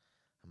fast,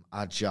 I'm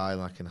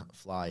agile, I can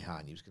fly high.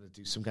 And he was going to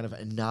do some kind of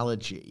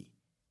analogy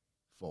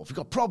for, if you've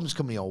got problems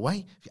coming your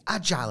way, if you're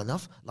agile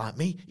enough, like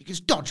me, you can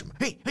just dodge them.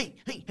 Hey.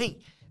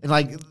 And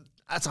like,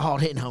 that's a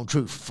hard-hitting home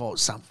truth for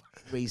some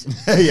reason.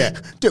 Yeah.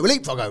 Do a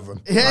leapfrog over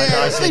them.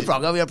 Yeah,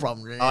 leapfrog over your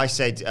problem. I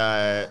said,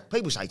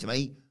 people say to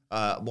me,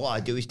 what I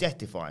do is death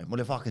defying. Well,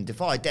 if I can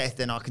defy death,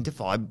 then I can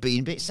defy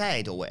being a bit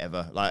sad or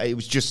whatever. Like, it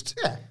was just...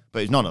 Yeah. But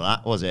it was none of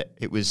that, was it?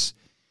 It was...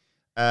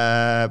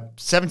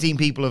 17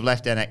 people have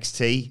left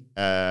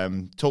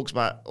NXT. Talks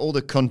about all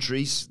the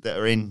countries that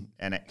are in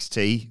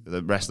NXT,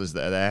 the wrestlers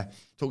that are there.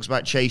 Talks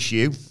about Chase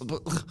U.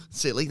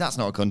 Silly, that's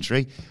not a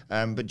country.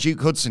 But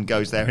Duke Hudson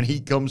goes there and he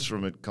comes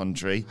from a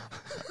country.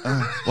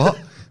 What?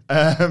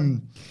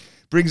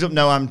 Brings up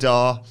Noam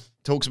Dar.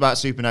 Talks about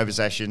Supernova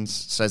Sessions.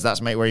 Says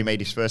that's where he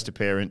made his first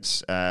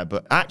appearance.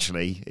 But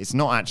actually, it's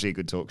not actually a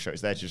good talk show.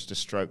 It's there just to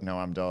stroke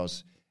Noam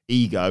Dar's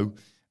ego.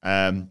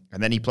 And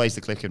then he plays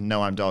the clip of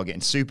Noam Dar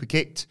getting super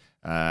kicked,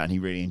 and he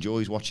really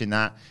enjoys watching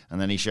that.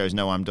 And then he shows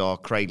Noam Dar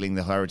cradling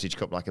the Heritage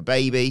Cup like a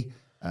baby,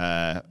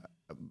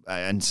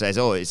 and says,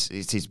 "Oh, it's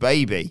his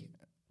baby."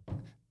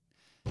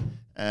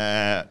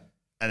 And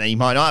then he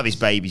might not have his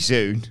baby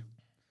soon.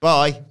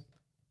 Bye.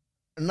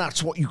 And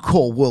that's what you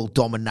call world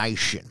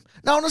domination.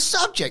 Now, on the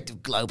subject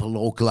of global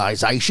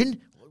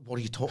organisation, what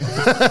are you talking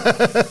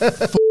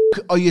about?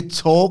 Are you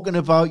talking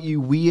about, you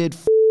weird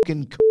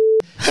fucking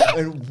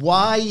and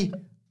why...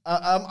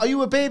 are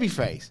you a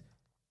babyface?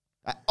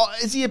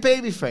 Is he a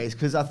babyface?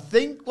 Because I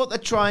think what they're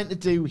trying to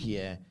do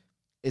here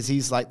is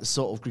he's like the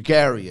sort of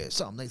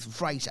gregarious. I'm Nathan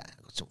Fraser.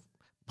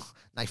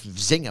 Nathan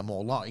Zinger,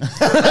 more like.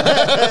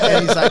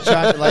 And he's like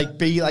trying to like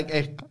be like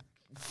a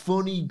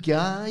funny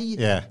guy.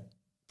 Yeah.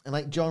 And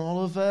like John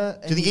Oliver.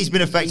 Do you think he's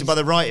been affected by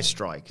the writer's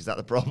strike? Is that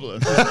the problem?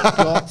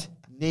 Got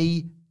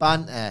any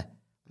banter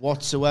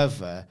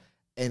whatsoever.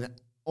 And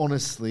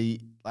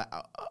honestly, like,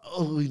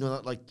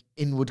 that like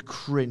inward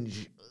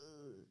cringe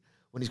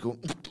when he's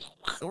going,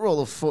 roll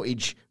the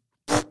footage.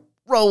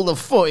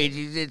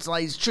 It's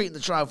like he's treating the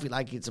trophy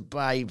like it's a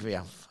baby.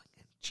 I'm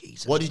fucking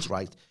Jesus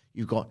Christ.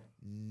 You've got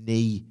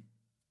knee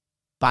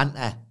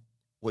banter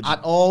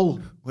at all.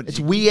 It's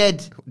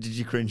weird. What did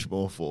you cringe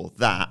more for?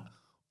 That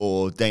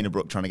or Dana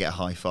Brooke trying to get a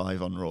high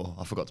five on Raw?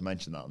 I forgot to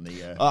mention that on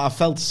the... I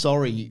felt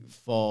sorry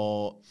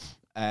for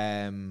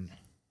Dana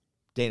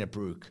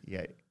Brooke.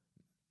 Yeah.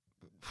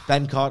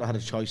 Ben Carter had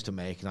a choice to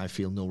make, and I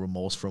feel no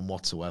remorse for him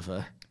whatsoever.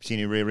 Have you seen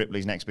who Rhea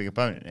Ripley's next big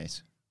opponent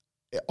is?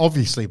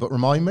 Obviously, but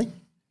remind me.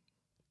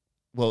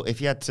 Well,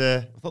 if you had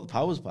to... I thought the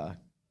power's back.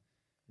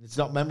 It's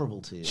not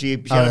memorable to you. She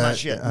had a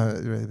match yet?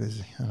 Really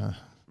busy.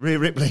 Rhea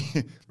Ripley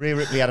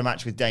had a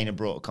match with Dana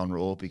Brooke on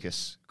Raw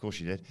because, of course,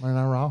 she did.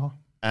 Raw.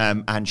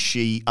 And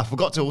I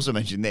forgot to also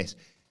mention this.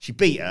 She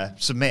beat her,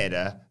 submitted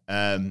her,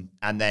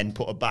 and then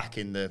put her back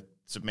in the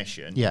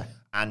submission. Yeah.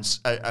 And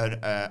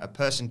a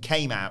person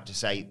came out to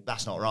say,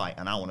 that's not right,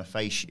 and I want to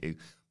face you.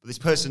 But this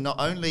person not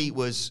only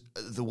was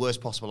the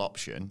worst possible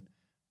option,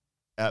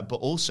 but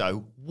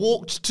also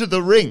walked to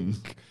the ring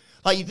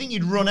Like, you think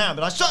you'd run out,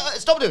 but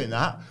stop doing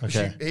that.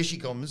 Okay. Here she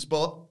comes,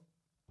 but...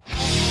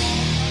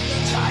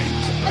 It's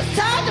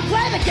time to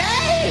play the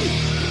game!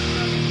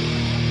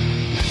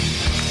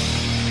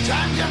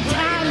 Time to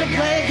play the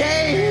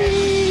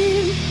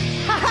game!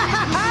 Ha ha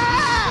ha ha!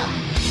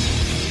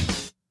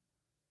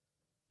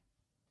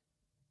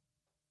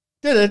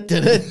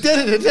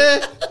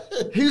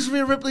 Who's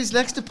Rhea Ripley's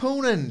next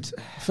opponent?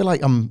 I feel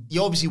like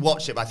You obviously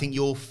watched it, but I think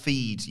your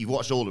feed, you've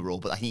watched all of Raw,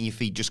 but I think your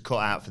feed just cut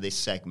out for this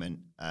segment.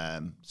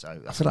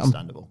 So that's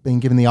understandable. I'm being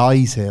given the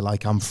eyes here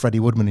like I'm Freddie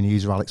Woodman and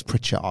user Alex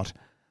Pritchard.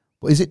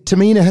 But is it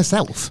Tamina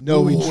herself?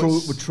 No, we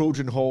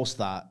Trojan Horse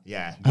that.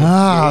 Yeah.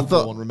 I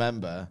thought one.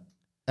 Remember?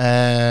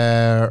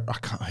 I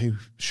can't. Who?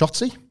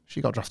 Shotzi?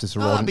 She got drafted to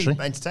Raw, didn't that'd she?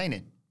 be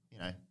entertaining.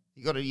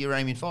 You're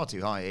aiming far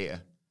too high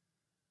here.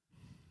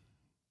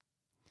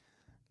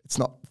 It's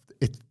not.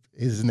 It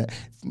isn't it?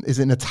 Is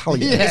it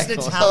Natalia? Yeah, it's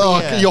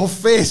Natalia. Oh, your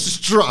face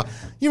struck.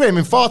 You're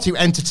aiming far too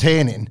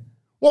entertaining.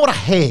 What would I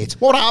hate?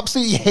 What would I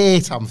absolutely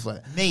hate,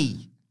 Hamlet?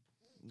 Me.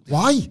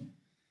 Why?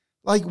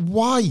 Like,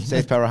 why?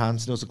 Safe pair of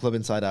hands, knows the club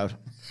inside out.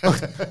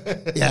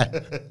 Yeah.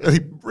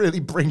 Really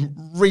bring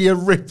Rhea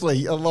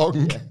Ripley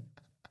along.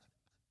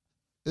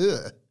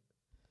 Ugh.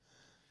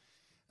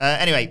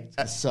 Anyway.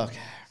 Suck.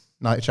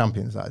 Night of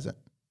Champions, that is it?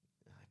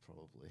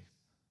 Probably.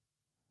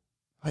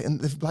 Like, and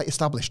they've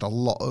established a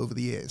lot over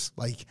the years.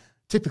 Like,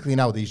 typically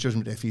now these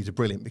Judgment Day feuds are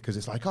brilliant because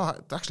it's like, oh,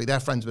 actually they're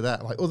friends with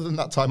that. Like, other than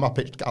that time I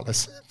pitched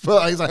Gallus.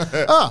 But it's like,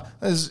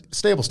 there's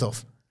stable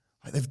stuff.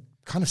 Like, they've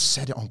kind of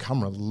said it on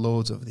camera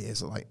loads over the years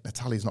that, like,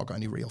 Natalia's not got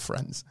any real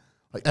friends.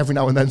 Like, every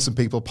now and then some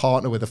people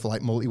partner with her for,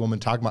 like, multi-woman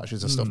tag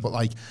matches and stuff. But,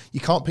 like, you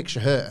can't picture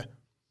her,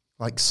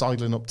 like,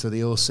 sidling up to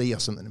the OC or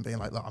something and being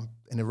like, look, I'm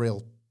in a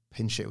real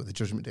pinch here with the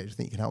Judgment Day. Do you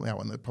think you can help me out?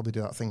 And they'd probably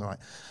do that thing like,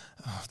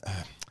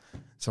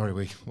 sorry,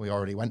 we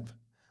already went.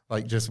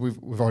 Like, just,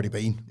 we've already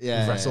been. We've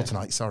wrestled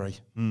tonight, sorry.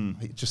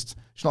 Like, she's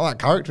not that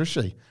character, is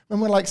she?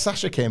 Remember when, like,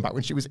 Sasha came back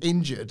when she was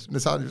injured? And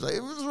Natalia was like,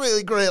 it was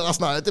really great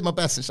last night. I did my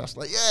best. And Sasha's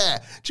like,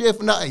 yeah, cheer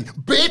for Natty.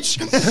 Bitch!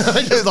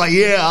 She was like,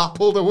 yeah.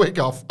 Pulled the wig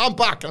off. I'm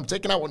back. I'm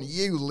taking out on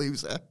you,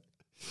 loser.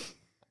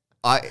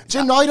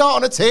 Jim Neidhart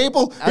on a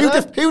table.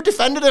 Who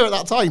defended her at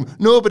that time?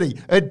 Nobody.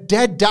 A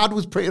dead dad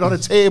was putting on a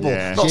table.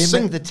 Yeah. Not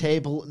Jim the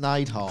table,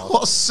 Neidhart.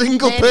 What a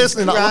single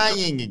person in that.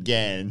 Crying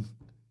again.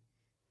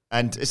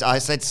 And I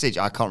said to Sige,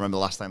 I can't remember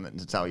the last time that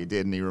Natalia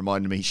did, and he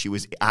reminded me she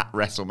was at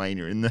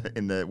WrestleMania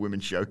in the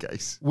women's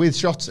showcase. With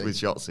Shotzi? With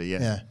Shotzi,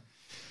 yeah.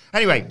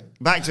 Anyway,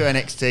 back to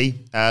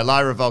NXT.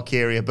 Lyra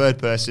Valkyria, Bird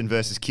Person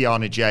versus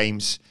Kiana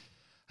James.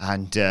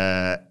 And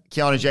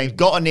Kiana James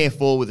got a near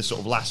fall with a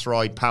sort of last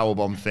ride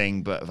powerbomb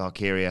thing, but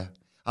Valkyria...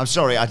 I'm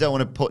sorry, I don't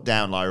want to put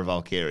down Lyra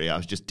Valkyria. I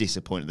was just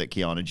disappointed that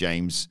Kiana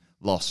James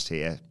lost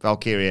here.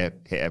 Valkyria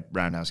hit a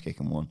roundhouse kick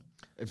and won.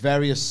 At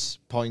various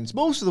points,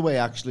 most of the way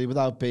actually,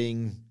 without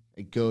being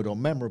a good or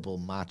memorable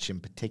match in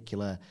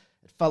particular,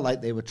 it felt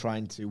like they were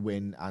trying to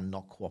win and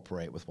not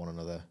cooperate with one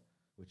another,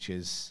 which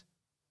is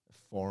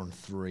a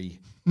 4-3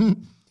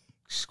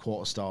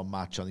 quarter-star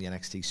match on the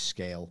NXT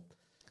scale.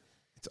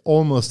 It's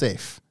almost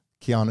if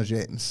Kiana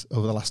James,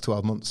 over the last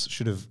 12 months,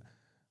 should have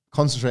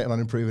concentrated on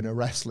improving her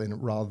wrestling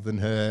rather than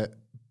her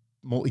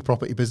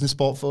multi-property business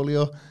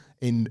portfolio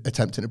in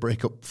attempting to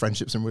break up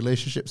friendships and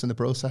relationships in the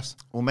process.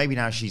 Well, maybe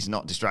now she's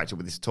not distracted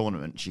with this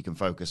tournament, she can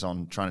focus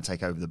on trying to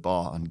take over the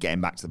bar and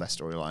getting back to the best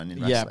storyline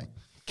in wrestling.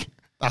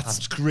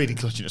 That's really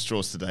clutching at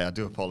straws today. I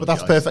do apologise. But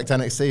that's perfect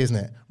NXT, isn't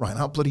it? Right,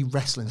 now bloody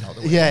wrestling's out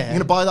the way. Yeah. You're going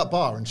to buy that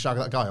bar and shag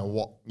that guy or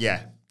what?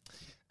 Yeah.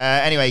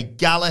 Anyway,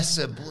 Gallus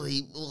are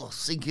bloody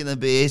sinking the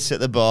beers at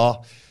the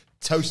bar,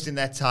 toasting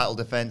their title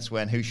defence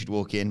when who should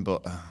walk in,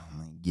 but oh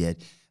my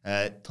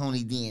God.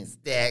 Tony D and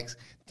Stacks.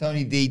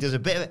 Tony D did a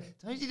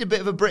bit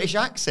of a British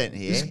accent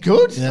here. It's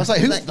good. Yeah. I was like,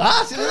 who's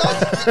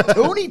that?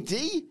 Tony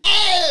D?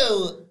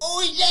 Oh,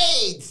 oi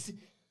lads.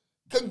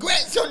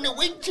 Congrats on the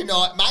win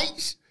tonight,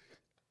 mates.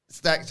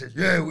 Stack says,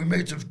 yeah, we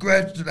made some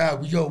scratch tonight.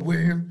 We got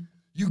win.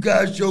 You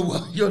guys you're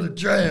the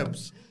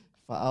champs.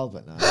 For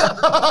Albert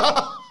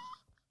now.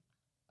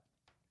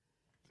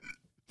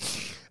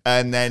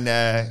 And then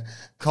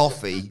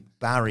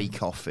Barry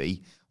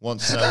Coffee,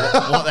 wants to know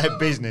what their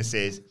business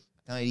is.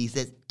 And he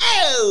says,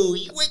 oh,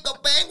 you wake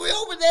up angry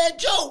over there,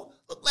 Joe.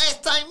 Look,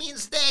 last time me and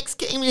Stacks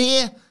came in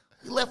here,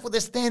 we left with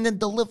a stand and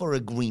deliver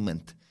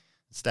agreement.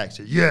 Stacks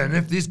says, yeah, and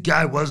if this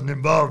guy wasn't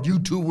involved, you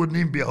two wouldn't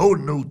even be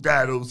holding those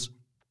titles.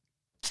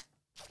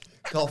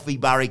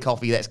 Barry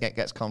Coffee gets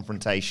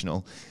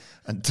confrontational.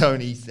 And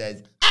Tony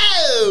says,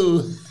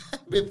 oh,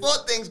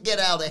 before things get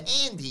out of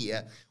hand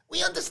here,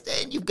 we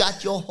understand you've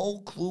got your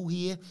whole crew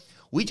here.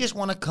 We just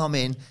want to come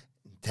in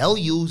and tell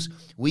yous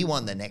we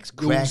want the next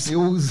crack.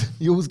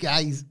 Yous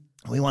guys.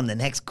 We want the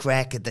next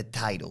crack at the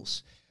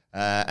titles.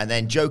 And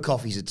then Joe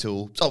Coffey's a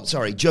tool. Oh,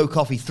 sorry. Joe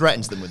Coffey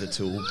threatens them with a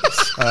tool.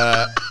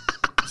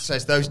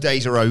 Says those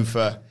days are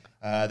over.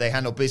 They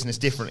handle business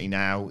differently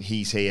now.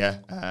 He's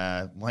here.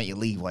 Why don't you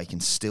leave while you can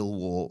still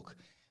walk?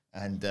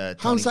 And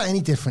how's that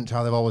any different to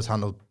how they've always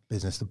handled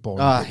business? The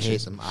boring I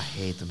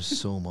hate them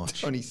so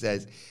much. Tony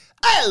says,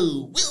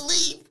 oh, we'll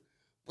leave,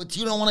 but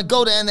you don't want to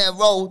go down that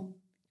road.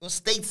 You're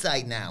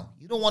stateside now.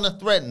 You don't want to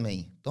threaten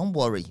me. Don't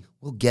worry.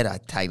 We'll get a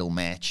title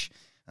match.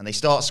 And they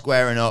start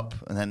squaring up,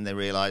 and then they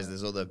realize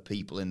there's other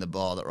people in the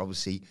bar that are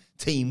obviously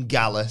Team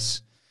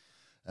Gallus.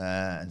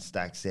 And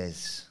Stagg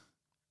says,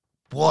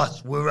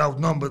 "Boss, we're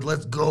outnumbered.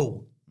 Let's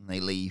go." And they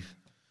leave.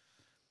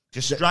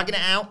 Just dragging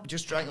it out.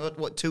 Just dragging it,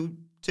 what, two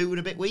and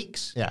a bit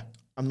weeks? Yeah.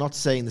 I'm not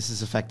saying this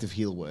is effective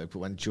heel work, but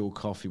when Joe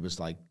Coffey was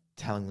like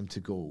telling them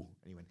to go,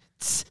 and he went,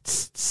 tss,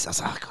 tss, tss, I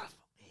was like,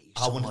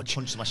 I want to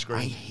punch my screen.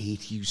 I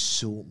hate you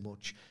so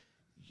much.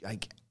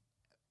 Like,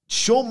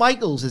 Shawn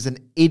Michaels is an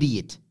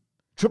idiot.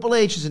 Triple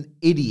H is an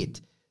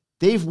idiot.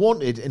 They've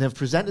wanted and have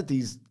presented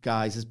these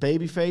guys as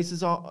baby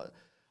faces. And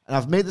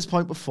I've made this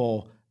point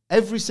before.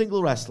 Every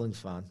single wrestling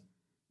fan,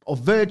 or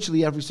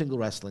virtually every single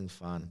wrestling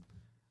fan,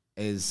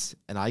 is,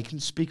 and I can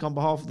speak on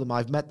behalf of them,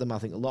 I've met them, I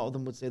think a lot of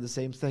them would say the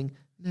same thing,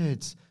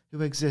 nerds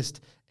who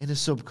exist in a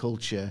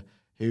subculture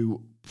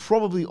who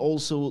probably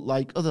also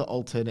like other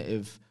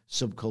alternative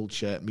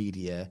subculture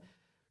media.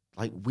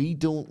 Like, we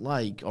don't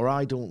like, or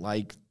I don't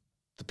like,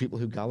 the people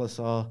who Gallus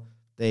are.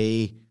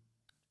 They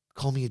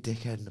call me a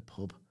dickhead in a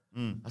pub.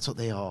 That's what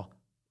they are.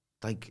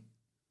 Like,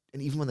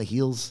 and even when they're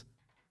heels,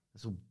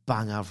 they're so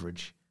bang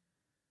average.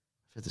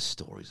 I've heard the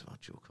stories about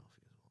Joe Coffey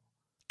as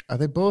well. Are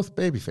they both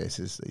baby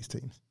faces, these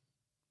teams?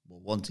 Well,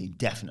 one team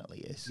definitely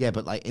is. Yeah,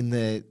 but like in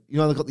the, you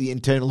know, they've got the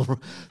internal,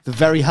 the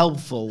very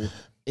helpful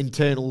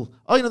internal,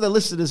 oh, you know, they're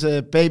listed as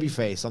a baby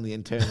face on the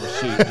internal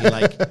sheet. And you're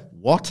like,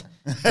 what?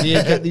 And you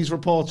get these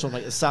reports from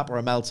like a Sap or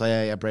a Meltzer,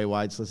 yeah, Bray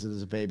Wyatt's listed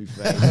as a baby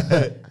face.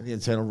 And the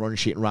internal run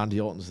sheet, and Randy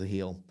Orton's the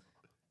heel.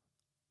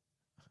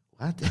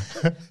 What?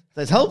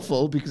 That's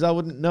helpful because I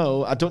wouldn't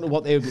know. I don't know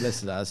what they would be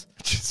listed as.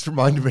 Just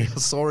reminded me, I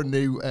saw a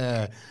new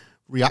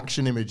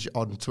reaction image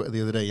on Twitter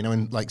the other day. You know,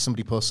 when like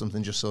somebody posts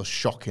something just so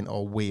shocking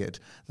or weird,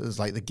 there's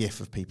like the gif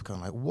of people going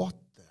like, what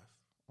the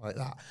like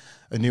that.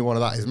 A new one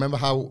of that is, remember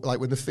how like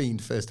when the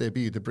Fiend first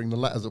debuted, they bring the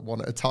letters up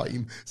one at a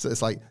time, so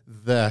it's like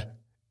the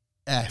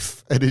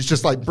F, and it's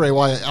just like Bray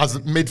Wyatt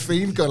as mid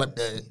Fiend going like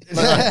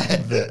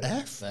the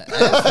F.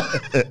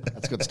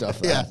 That's good stuff.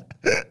 Yeah.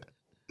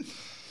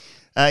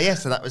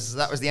 So that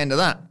was the end of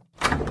that.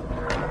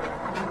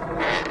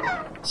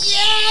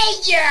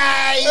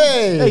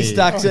 Hey,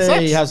 Stacks.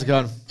 Hey, how's it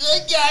going?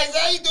 Good, guys.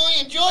 How you doing?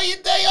 Enjoy your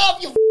day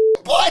off, you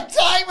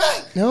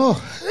part-timer. No,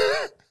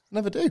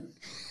 never do.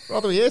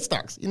 Rather we hear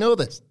Stacks. You know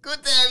this.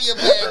 Good to have you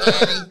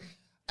back, Annie.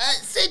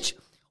 Sidge,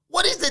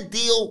 what is the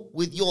deal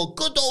with your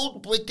good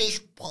old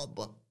British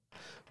pub?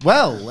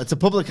 Well, it's a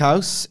public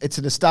house. It's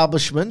an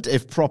establishment,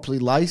 if properly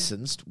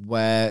licensed,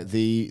 where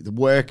the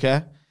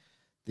worker,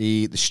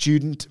 the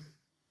student,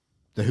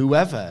 the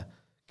whoever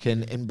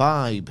can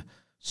imbibe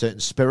certain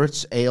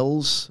spirits,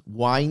 ales,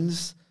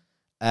 wines,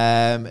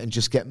 and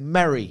just get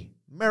merry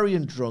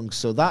and drunk.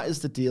 So that is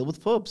the deal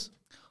with pubs.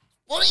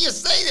 What do you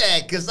say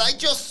there? Because I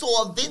just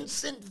saw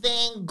Vincent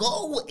Van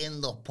Gogh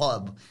in the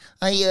pub.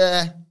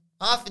 I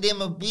offered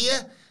him a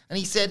beer, and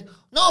he said,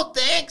 "No,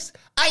 thanks.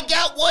 I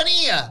got one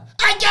ear.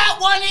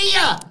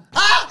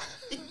 Huh?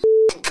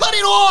 Cut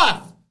it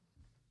off.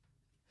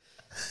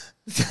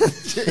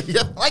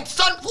 Like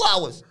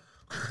sunflowers."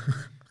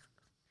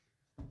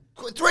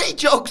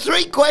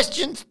 Three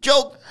questions.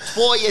 Joke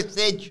for you,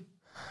 Sidge.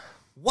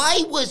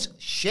 Why was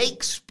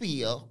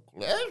Shakespeare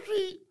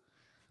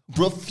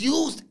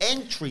refused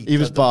entry? He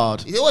was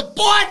barred. He was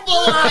barred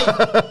for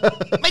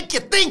life. Make you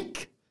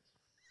think.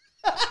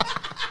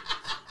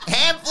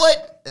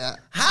 Hamlet,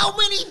 how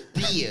many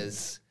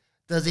beers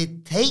does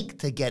it take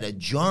to get a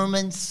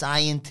German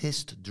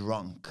scientist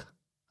drunk?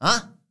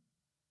 Huh?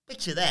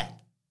 Picture that.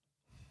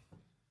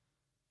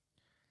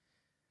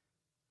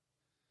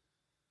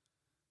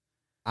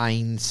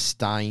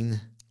 Einstein.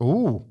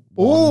 Ooh.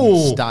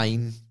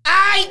 Einstein.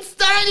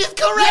 Einstein is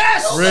correct.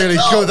 Yes! Really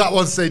good. That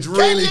one, Sage.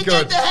 Really good.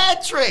 Get the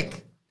hat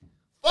trick.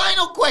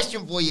 Final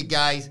question for you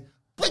guys.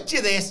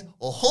 Picture this.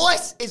 A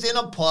horse is in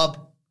a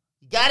pub.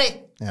 You got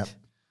it? Yep.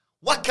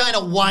 What kind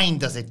of wine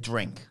does it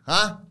drink?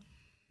 Huh?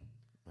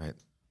 Right.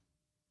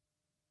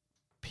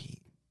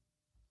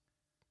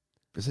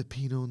 Is it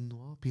Pinot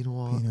Noir? Pinot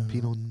Noir?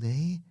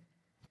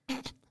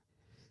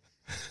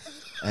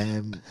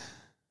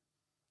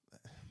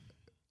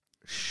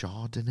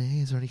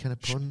 Chardonnay? Is there any kind of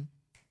pun?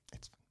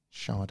 It's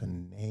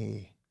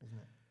Chardonnay, isn't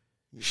it?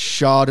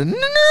 Chardonnay!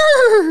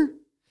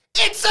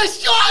 It's a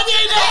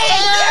Chardonnay!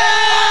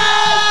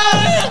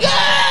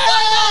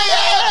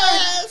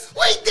 Yes!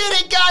 We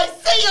did it, guys!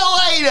 See you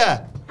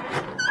later!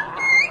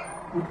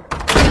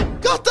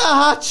 Got the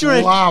hat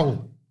trick!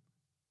 Wow.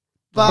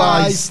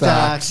 Bye,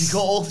 Stacks. You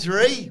got all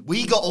three?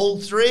 We got all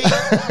three?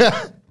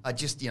 I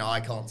just, I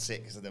can't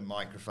sit because of the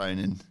microphone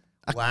and...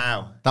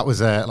 Wow. That was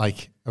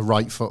like a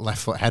right foot,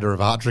 left foot header of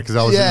hat trick, because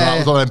that was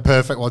one of them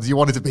perfect ones. You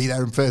wanted to be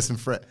there in person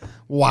for it.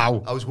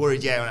 Wow. I was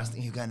worried, when I was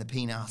thinking you were going to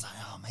Pinot. I was like,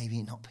 oh,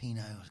 maybe not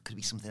Pinot. It could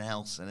be something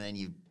else. And then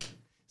you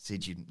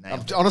said you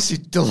nailed it. I'm honestly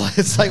delighted.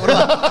 It's like one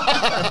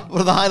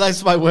of the highlights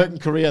of my working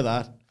career,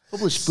 that.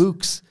 Published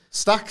books.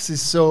 Stacks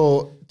is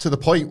so to the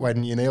point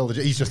when you nailed it.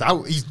 He's just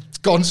out. He's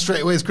gone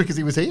straight away as quick as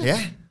he was here.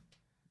 Yeah.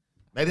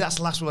 Maybe that's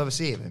the last we'll ever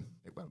see of him.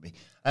 It won't.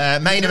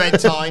 Main event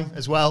time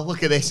as well.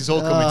 Look at this. It's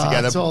all coming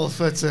together.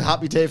 It's a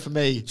happy day for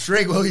me.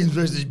 Trick Williams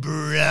versus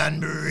Bron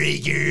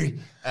Breakker.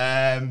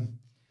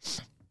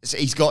 So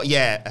he's got,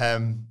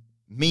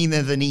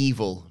 meaner than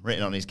evil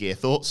written on his gear.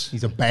 Thoughts?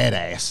 He's a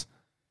badass.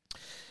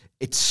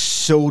 It's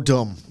so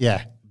dumb.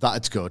 Yeah. That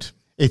it's good.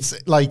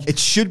 It's like... It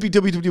should be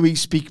WWE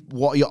speak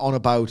what you're on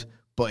about,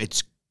 but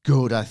it's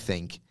good, I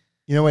think.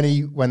 You know when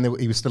he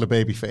was still a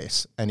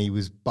babyface and he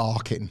was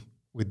barking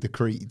with the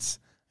creeds?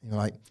 You're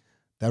like,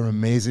 they're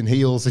amazing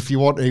heels if you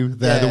want to.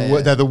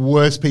 They're the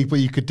worst people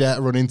you could dare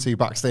to run into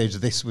backstage.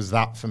 This was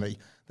that for me.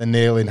 They're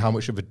nailing how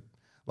much of a,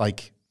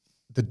 like,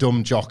 the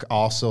dumb jock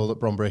arsehole that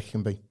Bron Breakker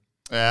can be.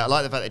 I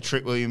like the fact that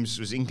Trick Williams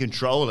was in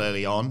control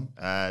early on.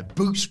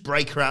 Boots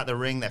Breakker out the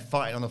ring. They're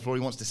fighting on the floor.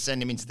 He wants to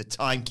send him into the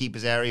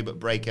timekeeper's area, but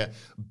Breakker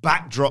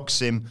backdrops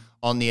him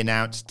on the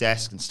announce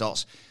desk and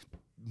starts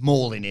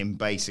mauling him,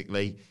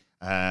 basically.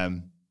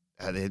 I'm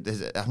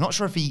not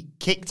sure if he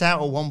kicked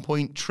out at one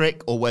point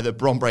Trick or whether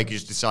Bron Breakker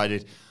just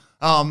decided,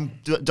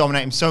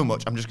 dominate him so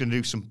much, I'm just going to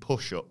do some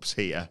push-ups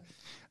here.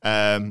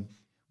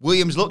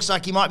 Williams looks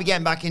like he might be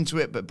getting back into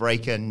it, but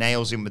Breakker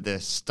nails him with the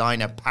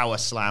Steiner power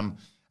slam.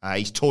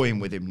 He's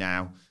toying with him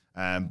now.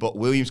 But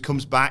Williams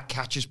comes back,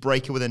 catches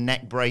Breakker with a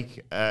neck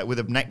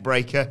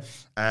breaker.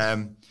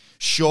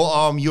 Short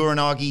arm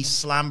Uranagi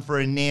slam for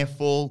a near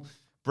fall.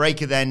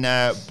 Breakker then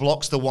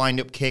blocks the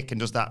wind-up kick and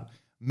does that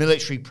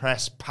military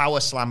press power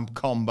slam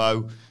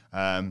combo.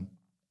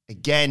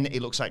 Again,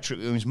 it looks like Trick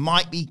Williams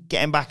might be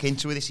getting back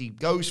into this. He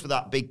goes for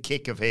that big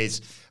kick of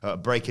his.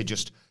 Breakker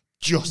just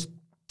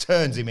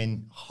turns him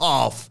in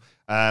half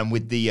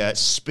with the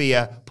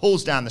spear,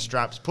 pulls down the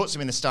straps, puts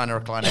him in the Steiner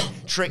recliner.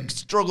 Trick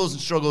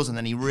struggles, and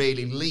then he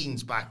really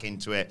leans back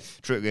into it.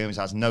 Trick Williams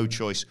has no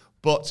choice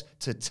but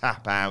to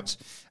tap out.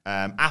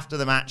 After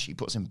the match, he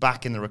puts him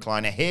back in the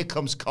recliner. Here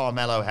comes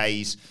Carmelo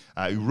Hayes,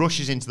 who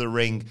rushes into the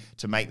ring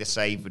to make the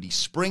save, but he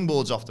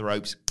springboards off the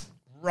ropes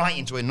right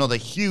into another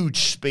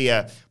huge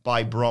spear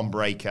by Bron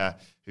Breakker,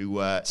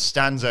 who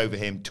stands over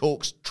him,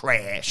 talks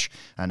trash,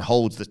 and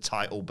holds the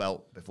title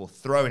belt before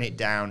throwing it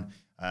down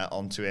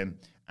onto him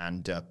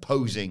and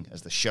posing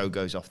as the show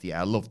goes off the air.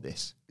 I love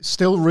this.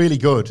 Still really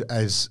good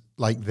as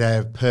like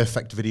their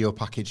perfect video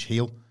package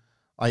heel.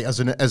 As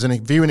a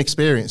viewing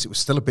experience, it was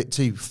still a bit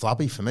too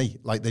flabby for me.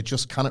 Like, they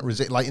just cannot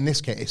resist. Like, in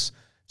this case,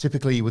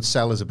 typically you would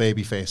sell as a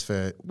babyface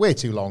for way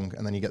too long,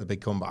 and then you get the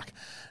big comeback.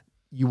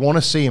 You want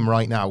to see him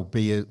right now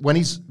when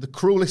he's the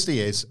cruelest he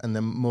is and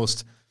the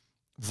most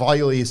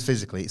vile he is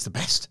physically. It's the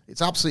best.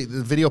 It's absolutely,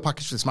 the video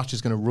package for this match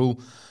is going to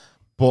rule.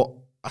 But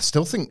I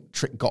still think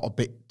Trick got a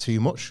bit too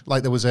much.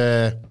 Like, there was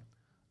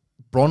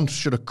Bron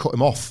should have cut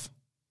him off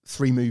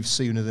 3 moves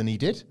sooner than he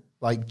did.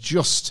 Like,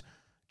 just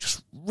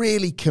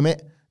really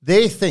commit.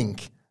 They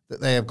think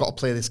that they have got to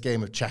play this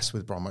game of chess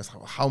with Bron. It's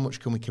like, how much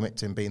can we commit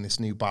to him being this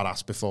new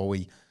badass before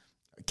we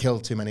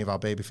kill too many of our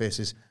baby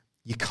faces?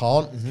 You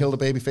can't kill the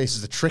baby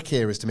faces. The trick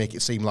here is to make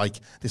it seem like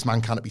this man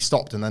cannot be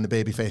stopped, and then the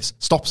baby face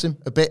stops him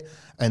a bit,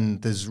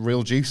 and there's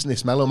real juice in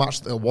this Mellow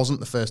match that there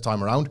wasn't the first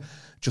time around.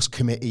 Just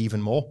commit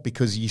even more,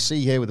 because you see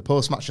here with the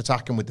post-match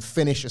attack and with the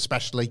finish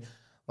especially,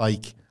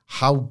 like,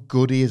 how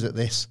good he is at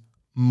this.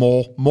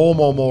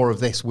 More of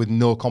this with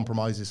no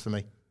compromises for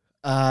me.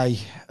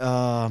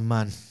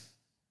 Man.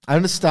 I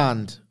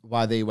understand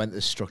why they went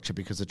this structure,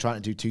 because they're trying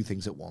to do 2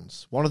 things at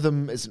once. One of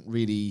them isn't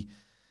really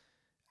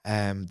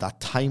that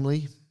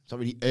timely. It's not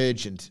really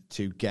urgent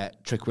to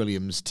get Trick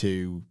Williams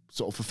to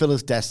sort of fulfill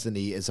his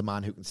destiny as a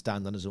man who can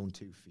stand on his own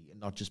 2 feet and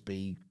not just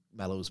be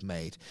Mellow's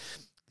mate.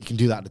 You can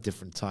do that at a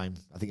different time.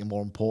 I think a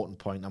more important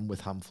point, I'm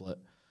with Hamflet,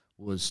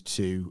 was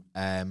to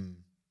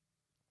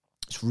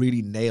just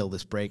really nail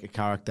this Breakker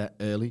character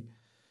early.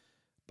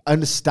 I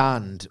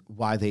understand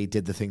why they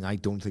did the thing I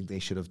don't think they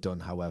should have done,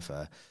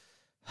 however.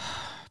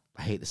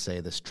 I hate to say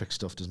this, Trick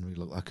stuff doesn't really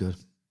look that good.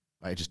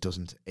 It just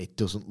doesn't. It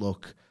doesn't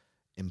look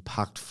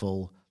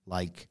impactful,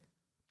 like,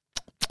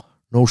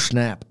 no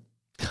snap.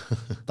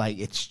 Like,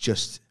 it's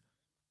just,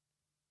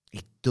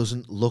 it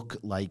doesn't look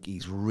like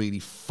he's really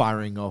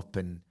firing up,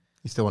 and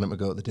you still want him to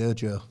go at the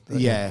dojo.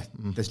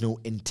 There's no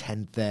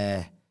intent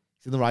there.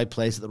 He's in the right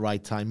place at the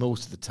right time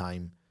most of the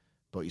time,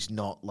 but he's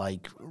not,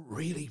 like,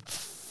 really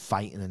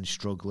fighting and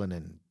struggling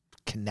and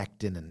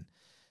connecting, and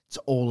it's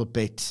all a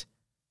bit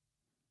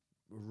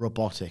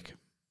robotic.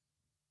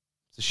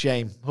 It's a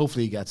shame.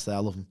 Hopefully he gets there. I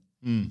love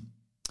him.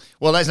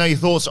 Well, let us know your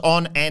thoughts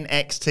on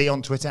NXT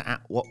on Twitter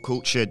at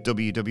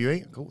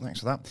WhatCultureWWE. Cool,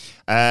 thanks for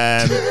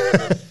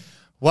that.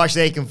 Well,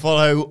 actually, you can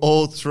follow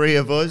all 3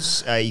 of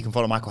us. You can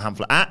follow Michael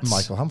Hamflet at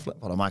Michael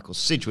Hamflet. Follow Michael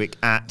Sidgwick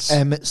at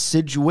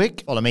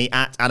Sidgwick. Follow me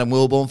at Adam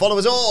Wilborn. Follow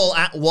us all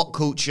at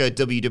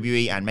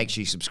WhatCultureWWE, and make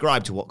sure you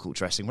subscribe to What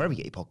Culture Wrestling wherever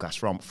you get your podcasts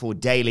from for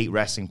daily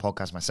wrestling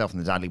podcasts. Myself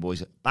and the Dudley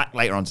Boys back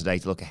later on today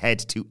to look ahead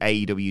to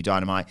AEW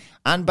Dynamite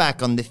and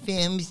back on the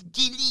film's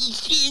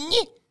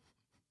deletion,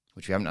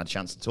 which we haven't had a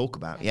chance to talk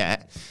about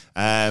yet.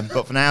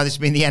 But for now, this has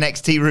been the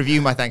NXT review.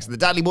 My thanks to the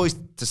Dudley Boys,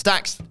 to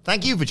Stax.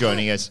 Thank you for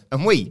joining us,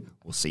 and we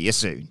will see you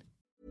soon.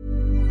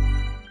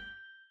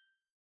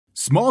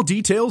 Small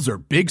details are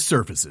big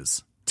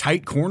surfaces.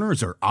 Tight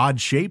corners or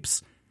odd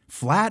shapes?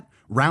 Flat,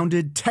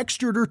 rounded,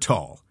 textured, or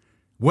tall?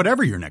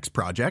 Whatever your next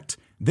project,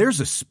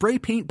 there's a spray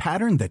paint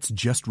pattern that's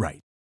just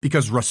right.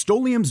 Because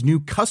Rust-Oleum's new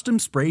Custom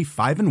Spray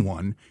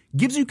 5-in-1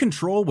 gives you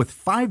control with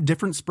 5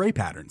 different spray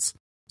patterns.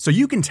 So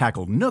you can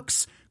tackle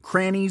nooks,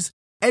 crannies,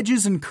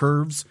 edges, and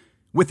curves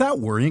without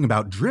worrying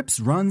about drips,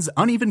 runs,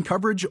 uneven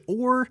coverage,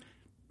 or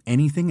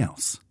anything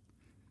else.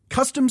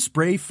 Custom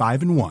Spray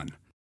 5-in-1.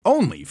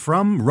 Only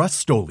from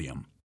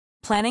Rust-Oleum.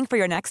 Planning for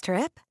your next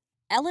trip?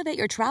 Elevate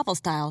your travel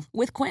style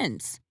with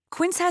Quince.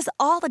 Quince has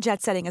all the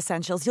jet-setting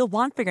essentials you'll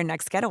want for your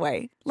next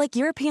getaway, like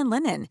European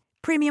linen,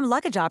 premium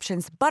luggage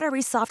options,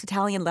 buttery soft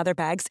Italian leather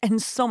bags,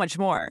 and so much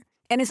more.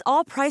 And is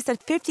all priced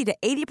at 50 to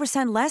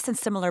 80% less than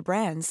similar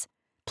brands.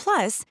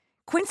 Plus,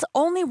 Quince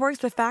only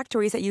works with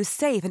factories that use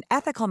safe and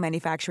ethical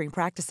manufacturing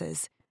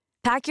practices.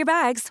 Pack your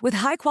bags with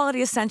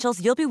high-quality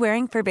essentials you'll be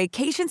wearing for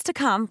vacations to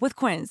come with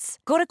Quince.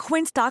 Go to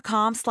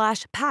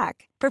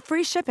quince.com/pack for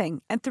free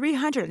shipping and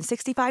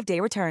 365-day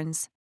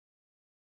returns.